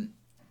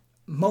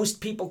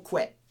most people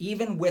quit,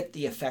 even with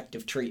the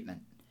effective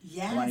treatment.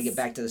 Yes. I want to get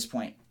back to this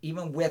point.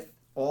 Even with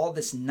all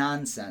this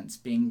nonsense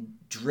being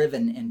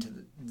driven into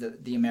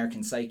the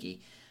American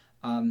psyche,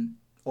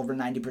 over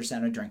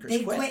 90% of drinkers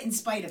They quit. quit in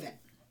spite of it.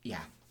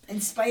 Yeah.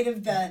 In spite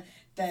of the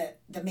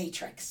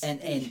matrix. And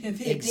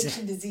the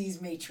addiction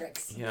disease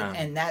matrix. Yeah.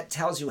 And that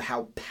tells you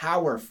how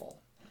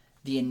powerful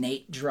the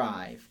innate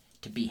drive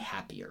to be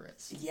happier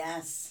is.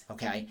 Yes.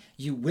 Okay?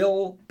 You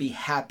will be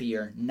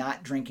happier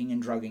not drinking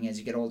and drugging as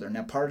you get older.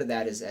 Now, part of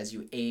that is as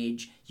you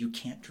age, you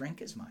can't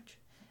drink as much.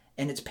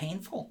 And it's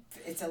painful.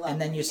 It's a lot.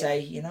 And then you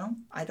say,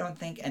 I don't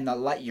think, and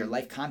your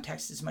life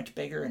context is much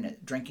bigger and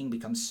drinking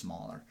becomes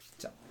smaller.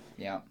 So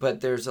Yeah.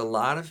 But there's a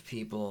lot of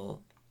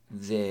people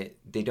that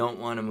they don't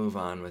want to move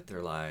on with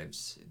their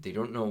lives. They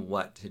don't know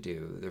what to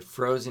do. They're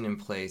frozen in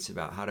place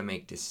about how to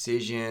make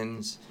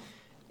decisions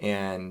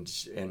and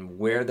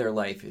where their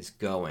life is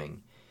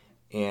going.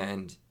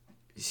 And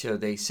so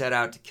they set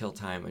out to kill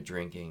time with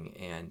drinking,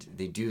 and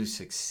they do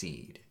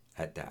succeed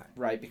at that.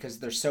 Right, because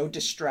they're so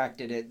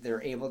distracted,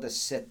 they're able to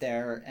sit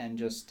there and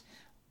just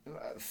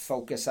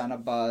focus on a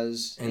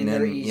buzz in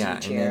their easy chair.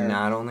 And then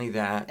not only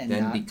that, and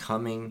then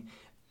becoming,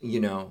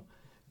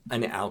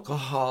 an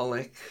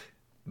alcoholic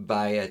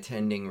by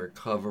attending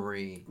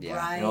recovery. Yeah.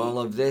 Right. And all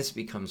of this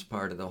becomes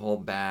part of the whole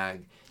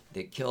bag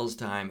that kills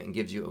time and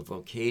gives you a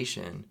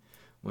vocation,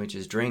 which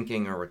is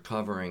drinking or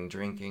recovering,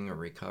 drinking or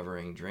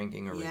recovering,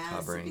 drinking or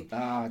recovering.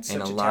 Oh, it's such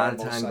and a a lot of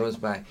terrible time cycle. goes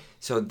by.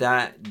 So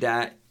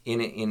that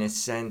in a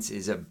sense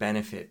is a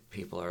benefit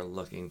people are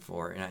looking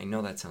for. And I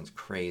know that sounds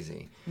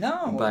crazy.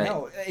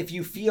 No.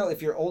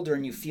 If you're older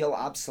and you feel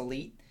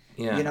obsolete,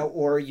 Yeah.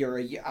 or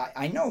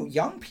I know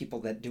young people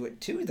that do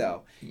it too,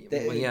 though.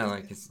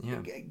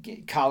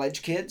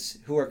 College kids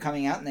who are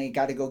coming out and they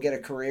got to go get a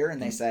career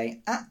and they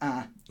say,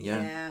 I'm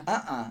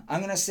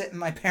going to sit in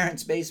my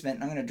parents' basement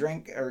and I'm going to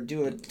drink or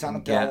do a ton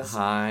of get pills.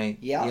 high.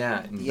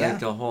 Like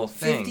the whole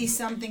thing.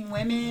 50-something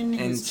women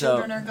whose so-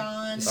 children are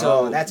gone.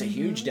 So that's a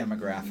huge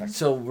demographic.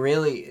 So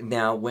really,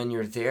 now when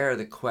you're there,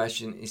 the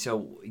question,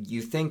 so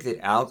you think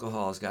that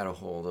alcohol's got a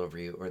hold over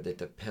you or that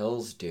the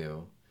pills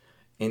do.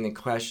 And the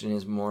question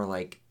is more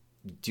like,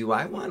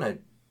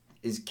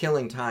 is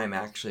killing time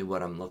actually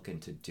what I'm looking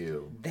to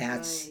do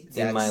That's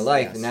in my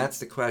life? yes. And that's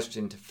the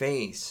question to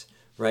face,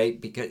 right?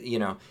 Because,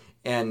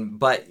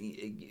 but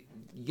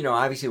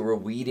obviously we're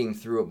weeding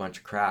through a bunch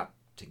of crap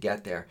to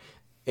get there.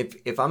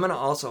 If I'm going to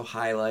also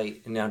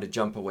highlight, now to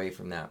jump away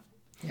from that,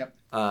 Yep.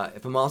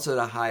 if I'm also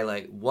to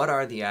highlight what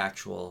are the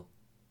actual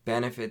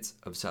benefits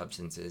of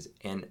substances,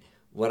 and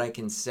what I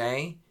can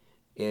say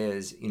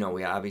is,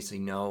 we obviously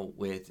know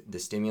with the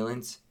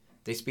stimulants,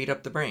 they speed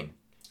up the brain.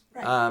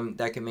 Right.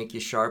 That can make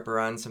you sharper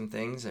on some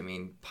things. I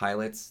mean,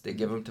 pilots, they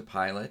give them to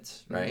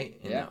pilots, right?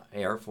 In the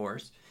Air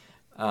Force.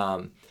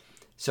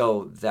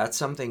 So that's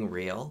something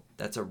real.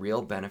 That's a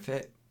real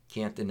benefit.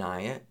 Can't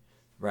deny it,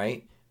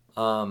 right?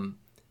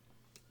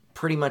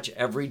 Pretty much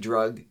every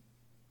drug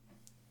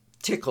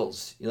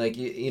tickles. Like like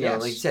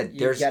you said,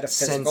 there's get a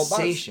physical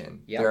sensation.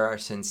 buzz. Yep. There are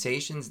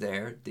sensations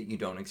there that you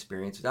don't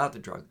experience without the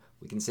drug.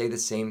 We can say the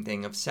same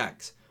thing of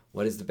sex.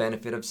 What is the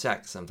benefit of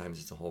sex?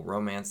 Sometimes it's a whole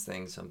romance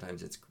thing.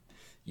 Sometimes it's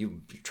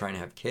you trying to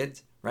have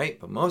kids, right?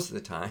 But most of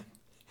the time,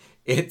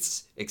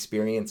 it's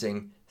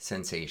experiencing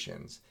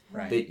sensations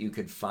that you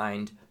could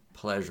find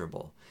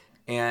pleasurable.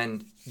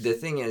 And the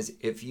thing is,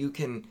 if you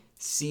can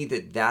see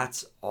that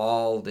that's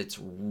all that's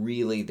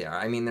really there.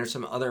 I mean, there's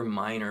some other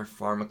minor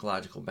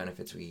pharmacological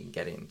benefits we can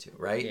get into,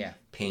 right? Yeah.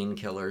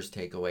 Painkillers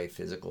take away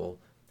physical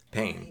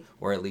pain,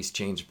 or at least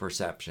change the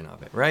perception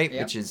of it, right?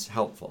 Yep. Which is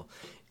helpful.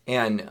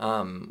 And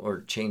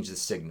or change the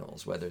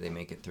signals, whether they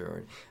make it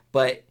through.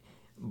 But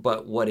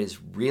what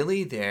is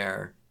really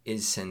there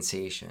is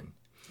sensation.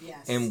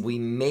 Yes. And we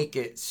make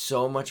it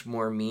so much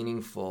more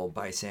meaningful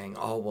by saying,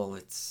 oh, well,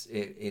 it's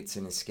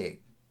an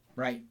escape.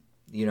 Right.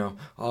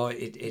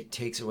 It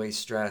takes away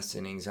stress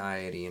and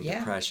anxiety and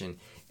depression.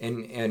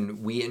 And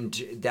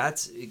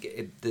that's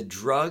the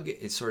drug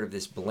is sort of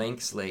this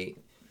blank slate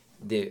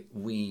that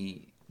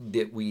we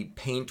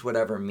paint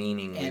whatever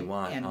meaning we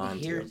want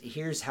onto.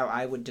 Here's how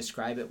I would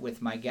describe it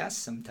with my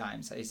guests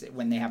sometimes. I say,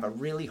 when they have a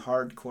really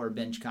hardcore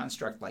binge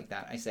construct like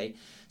that, I say,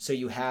 so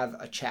you have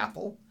a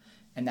chapel,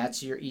 and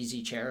that's your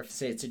easy chair. If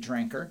say it's a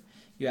drinker,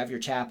 you have your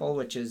chapel,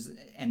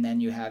 and then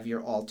you have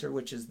your altar,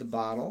 which is the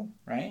bottle,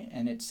 right?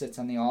 And it sits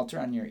on the altar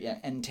on your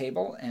end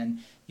table, and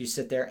you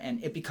sit there,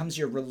 and it becomes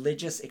your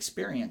religious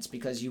experience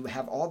because you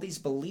have all these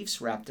beliefs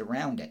wrapped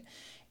around it.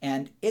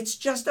 And it's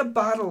just a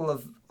bottle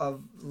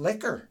of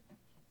liquor.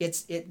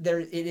 It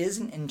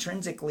isn't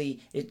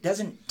intrinsically, it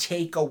doesn't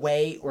take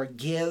away or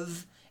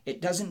give.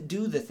 It doesn't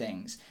do the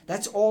things.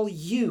 That's all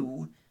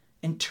you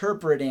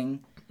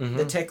interpreting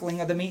the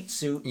tickling of the meat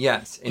suit.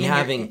 Yes, and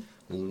having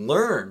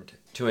learned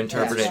to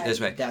interpret it this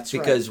way. That's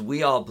because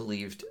we all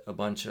believed a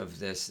bunch of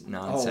this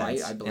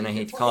nonsense. I believe and I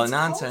hate to call it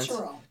nonsense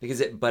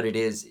because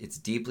it's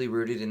deeply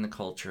rooted in the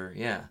culture.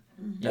 Yeah.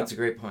 Mm-hmm. That's a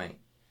great point.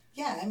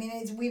 Yeah, I mean,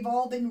 we've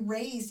all been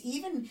raised,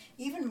 even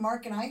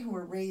Mark and I who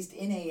were raised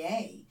in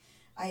AA.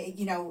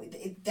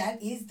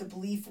 That is the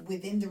belief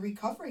within the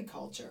recovery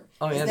culture.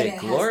 Oh yeah, that they it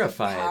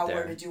glorify has the it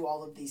there. power to do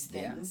all of these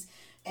things.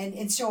 Yeah.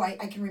 And so I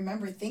can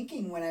remember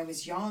thinking when I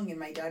was young and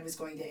my dad was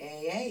going to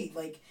AA,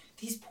 like,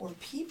 these poor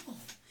people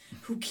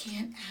who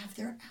can't have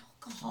their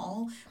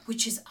alcohol,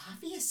 which is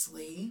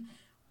obviously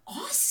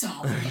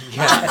awesome.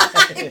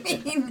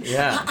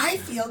 I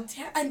feel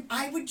and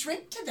I would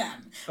drink to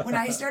them when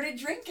I started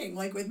drinking,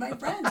 like with my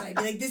friends. I'd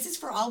be like, this is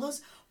for all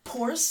those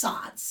poor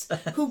sots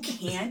who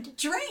can't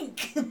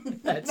drink.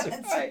 That's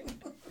right.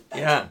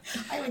 Yeah.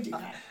 I would do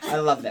that. I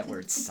love that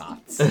word,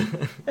 sots.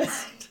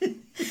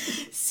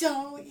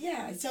 So,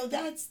 yeah, Yeah, so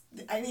that's,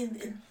 I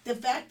mean, the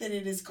fact that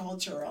it is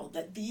cultural,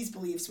 that these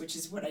beliefs, which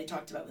is what I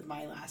talked about with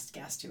my last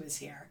guest who is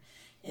here,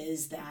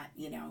 is that,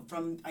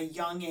 from a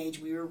young age,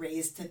 we were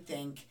raised to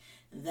think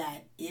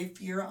that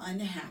if you're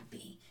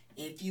unhappy,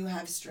 if you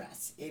have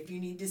stress, if you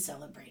need to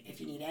celebrate, if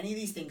you need any of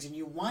these things and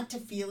you want to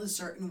feel a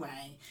certain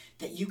way,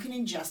 that you can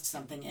ingest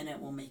something and it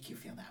will make you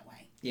feel that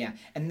way. Yeah,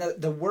 and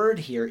the word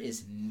here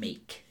is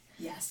make.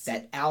 Yes.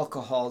 That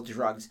alcohol,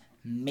 drugs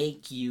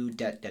make you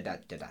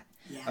da-da-da-da-da.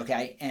 Yeah.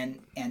 Okay, and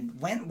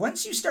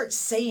once you start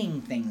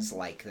saying things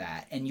like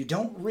that and you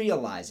don't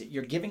realize it,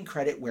 you're giving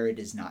credit where it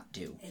is not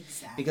due.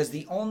 Exactly. Because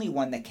the only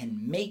one that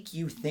can make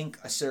you think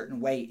a certain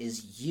way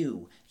is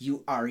you.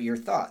 You are your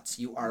thoughts.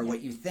 You are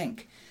what you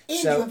think. And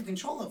so, you have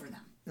control over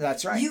them.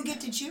 That's right. You get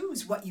to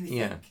choose what you think.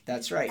 Yeah.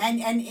 That's right. And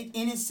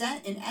in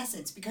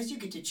essence, because you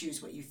get to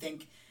choose what you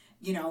think,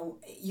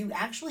 you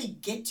actually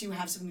get to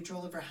have some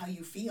control over how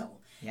you feel.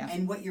 Yeah.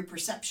 And what your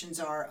perceptions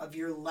are of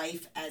your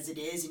life as it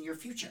is in your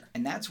future.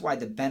 And that's why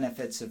the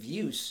benefits of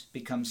use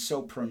become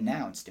so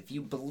pronounced. If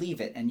you believe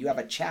it and you have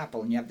a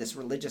chapel and you have this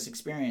religious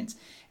experience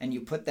and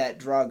you put that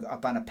drug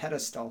up on a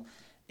pedestal,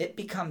 it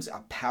becomes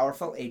a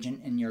powerful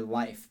agent in your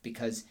life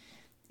because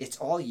it's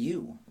all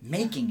you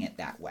making it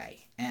that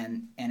way.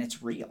 And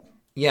it's real.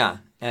 Yeah.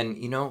 And,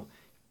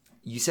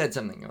 you said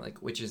something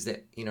which is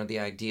that, the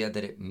idea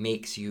that it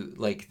makes you,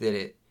 that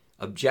it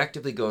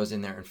objectively goes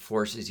in there and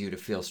forces you to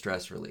feel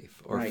stress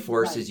relief or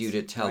forces you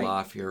to tell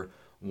off your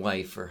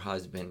wife or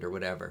husband or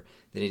whatever,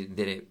 that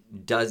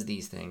it does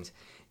these things,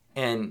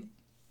 and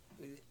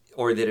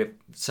or that it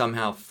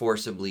somehow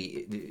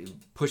forcibly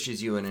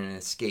pushes you in an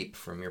escape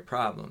from your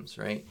problems,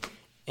 right?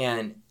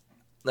 And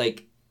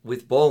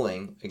with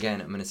bowling,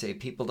 again, I'm going to say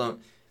people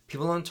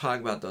don't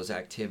talk about those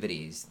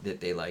activities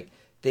that they like.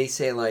 They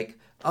say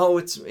oh,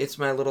 it's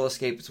my little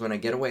escape. It's when I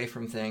get away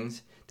from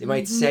things. They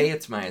might say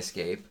it's my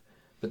escape,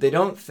 but they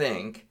don't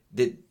think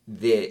that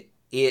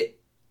it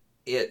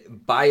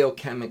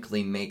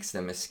biochemically makes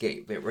them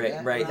escape.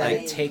 Right? That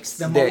it takes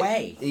them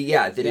away.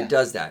 Yeah, it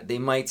does that. They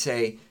might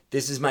say,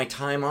 this is my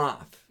time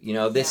off.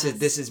 This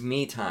is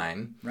me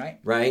time.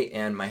 Right?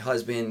 And my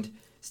husband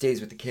stays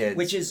with the kids.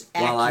 Which is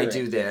accurate. While I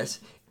do this.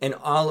 And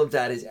all of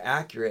that is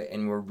accurate,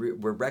 and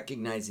we're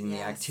recognizing the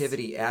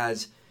activity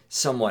as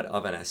somewhat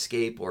of an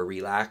escape or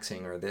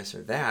relaxing or this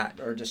or that,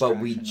 or but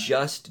we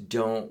just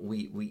don't.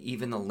 We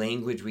even the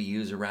language we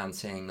use around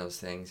saying those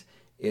things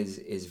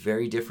is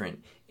very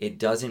different. It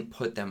doesn't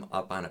put them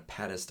up on a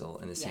pedestal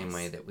in the same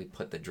way that we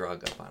put the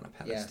drug up on a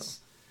pedestal.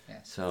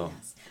 Yes. So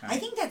I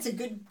think that's a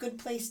good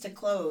place to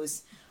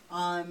close.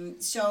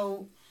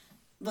 So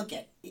look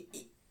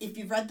if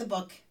you've read the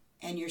book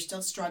and you're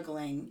still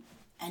struggling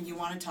and you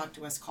want to talk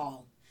to us,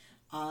 call.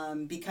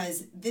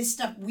 Because this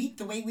stuff,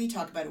 the way we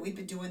talk about it, we've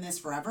been doing this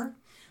forever,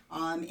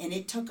 and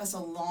it took us a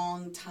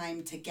long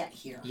time to get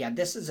here. Yeah,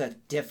 this is a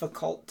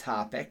difficult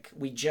topic.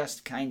 We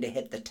just kind of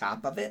hit the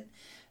top of it,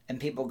 and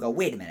people go,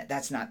 wait a minute,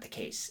 that's not the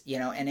case.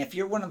 And if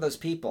you're one of those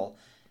people,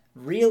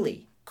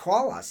 really,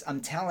 call us. I'm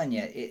telling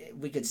you,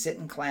 we could sit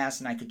in class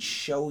and I could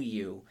show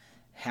you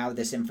how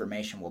this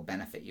information will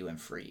benefit you and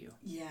free you.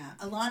 Yeah,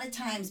 a lot of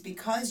times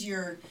because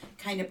you're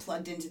kind of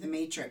plugged into the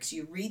matrix,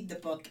 you read the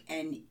book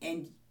and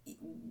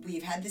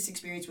we've had this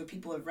experience where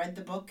people have read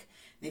the book,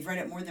 they've read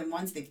it more than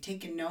once, they've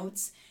taken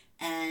notes,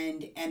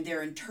 and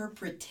their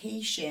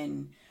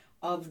interpretation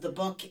of the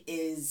book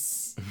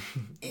is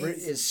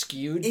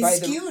skewed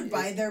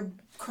by their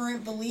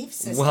current belief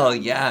system. Well,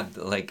 yeah,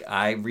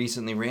 I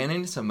recently ran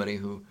into somebody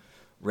who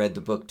read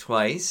the book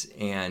twice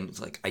and it's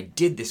I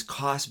did this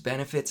cost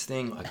benefits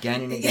thing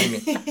again and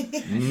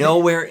again.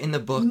 Nowhere in the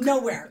book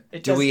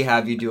do we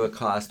have you do a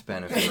cost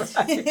benefits.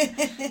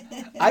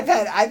 I've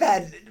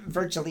had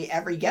virtually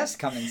every guest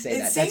come and say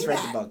that. That's read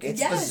the book.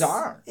 It's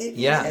bizarre.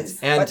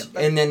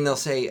 And then they'll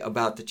say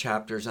about the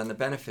chapters on the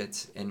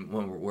benefits and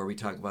where we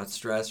talk about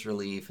stress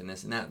relief and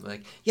this and that.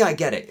 Yeah, I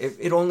get it.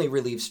 It only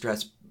relieves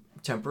stress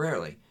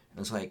temporarily.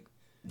 And it's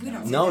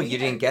no, you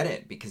didn't get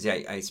it, because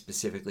I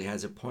specifically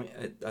has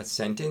a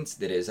sentence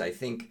that is, I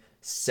think,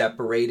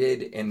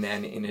 separated and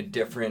then in a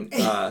different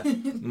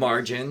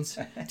margins.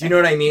 Do you know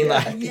what I mean?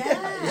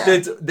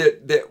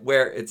 That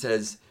where it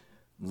says,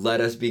 "Let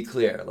us be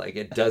clear."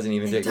 It doesn't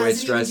even take away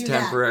stress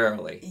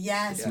temporarily.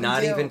 Yes, it's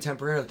not even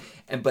temporarily.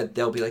 But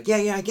they'll be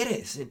yeah, I get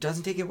it. It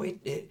doesn't take away.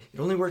 It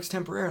only works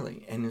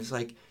temporarily. And it's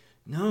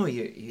no,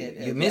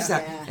 you miss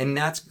that. And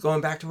that's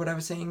going back to what I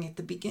was saying at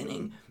the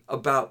beginning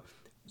about.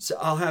 So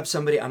I'll have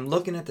somebody, I'm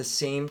looking at the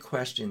same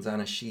questions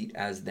on a sheet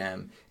as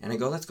them, and I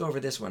go, let's go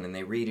over this one, and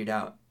they read it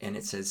out, and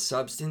it says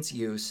substance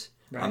use.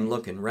 Right. I'm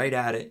looking right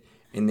at it,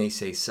 and they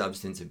say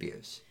substance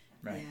abuse.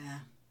 Right. Yeah.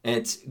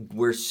 And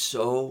we're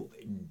so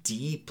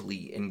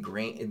deeply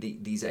ingrained,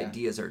 these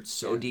ideas are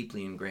so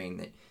deeply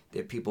ingrained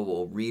that people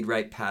will read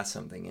right past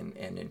something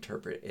and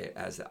interpret it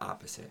as the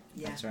opposite.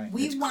 Yeah. That's right.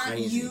 We want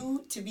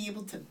you to be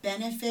able to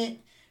benefit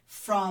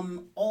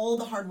from all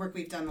the hard work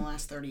we've done the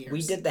last 30 years.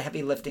 We did the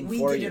heavy lifting we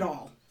did it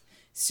all.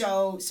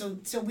 So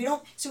we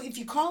don't. So if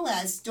you call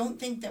us, don't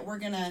think that we're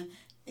gonna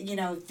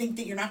think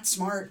that you're not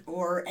smart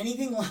or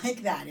anything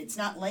like that. It's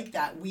not like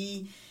that.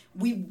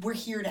 We're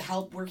here to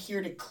help. We're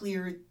here to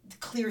clear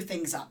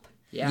things up.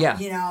 Yeah.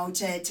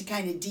 To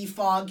kind of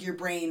defog your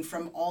brain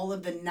from all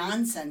of the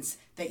nonsense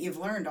that you've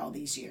learned all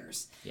these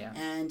years. Yeah.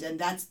 And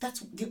that's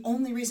the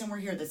only reason we're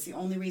here. That's the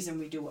only reason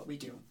we do what we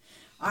do.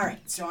 All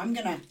right. So I'm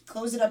going to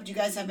close it up. Do you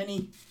guys have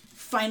any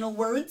final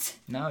words?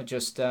 No,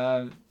 just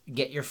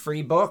get your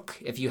free book.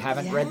 If you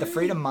haven't read The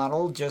Freedom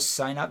Model, just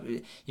sign up.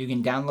 You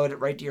can download it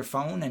right to your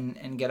phone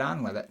and get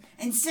on with it.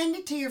 And send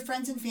it to your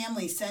friends and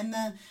family. Send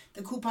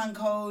the coupon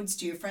codes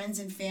to your friends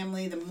and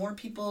family. The more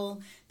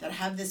people that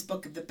have this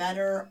book, the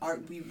better.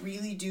 We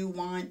really do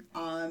want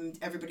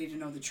everybody to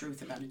know the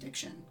truth about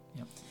addiction.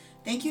 Yep.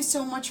 Thank you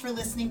so much for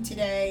listening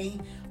today.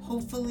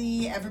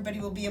 Hopefully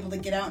everybody will be able to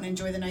get out and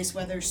enjoy the nice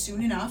weather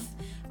soon enough.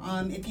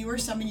 If you or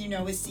someone you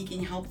know is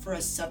seeking help for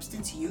a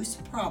substance use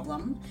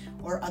problem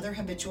or other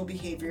habitual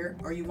behavior,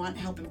 or you want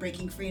help in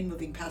breaking free and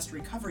moving past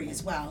recovery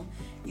as well,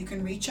 you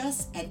can reach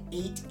us at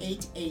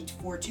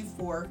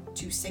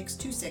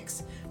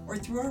 888-424-2626 or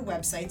through our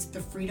websites,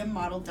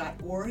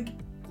 thefreedommodel.org,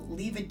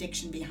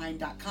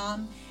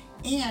 leaveaddictionbehind.com,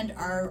 and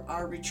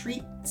our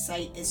retreat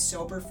site is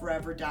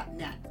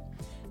soberforever.net.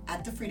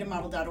 At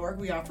thefreedommodel.org,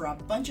 we offer a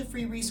bunch of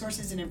free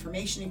resources and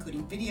information,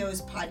 including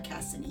videos,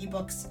 podcasts, and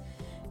ebooks.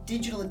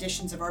 Digital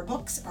editions of our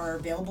books are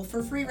available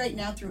for free right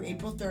now through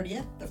April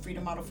 30th, The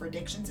Freedom Model for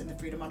Addictions and The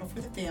Freedom Model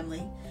for the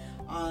Family.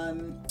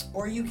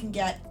 Or you can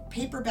get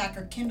paperback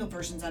or Kindle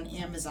versions on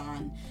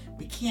Amazon.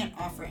 We can't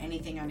offer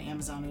anything on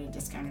Amazon at a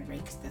discounted rate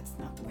because that's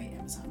not the way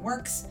Amazon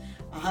works.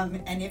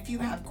 And if you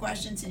have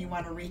questions and you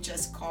want to reach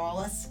us, call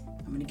us.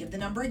 I'm going to give the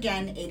number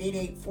again,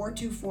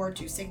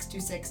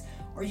 888-424-2626,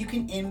 or you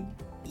can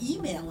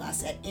email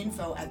us at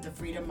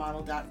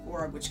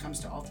info@thefreedommodel.org, which comes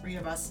to all three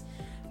of us.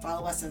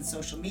 Follow us on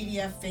social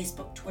media,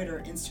 Facebook,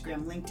 Twitter,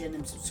 Instagram, LinkedIn,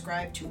 and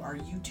subscribe to our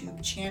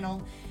YouTube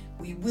channel.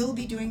 We will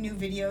be doing new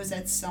videos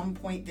at some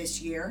point this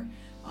year,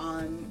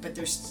 but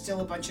there's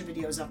still a bunch of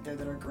videos up there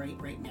that are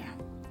great right now.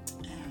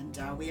 And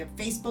we have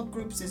Facebook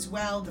groups as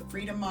well, The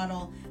Freedom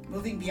Model,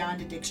 Moving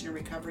Beyond Addiction and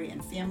Recovery,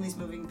 and Families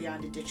Moving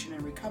Beyond Addiction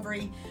and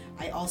Recovery.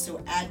 I also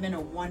admin a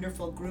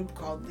wonderful group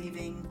called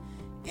Leaving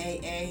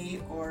AA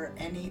or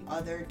any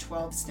other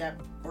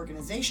 12-step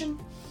organization.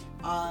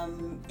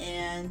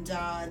 And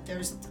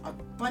there's a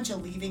bunch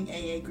of Leaving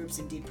AA groups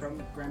and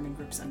deprogramming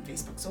groups on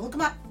Facebook. So look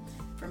them up.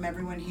 From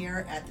everyone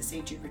here at the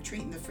St. Jude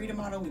Retreat and the Freedom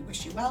Model, we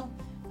wish you well.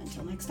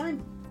 Until next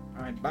time.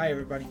 All right. Bye,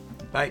 everybody.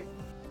 Bye.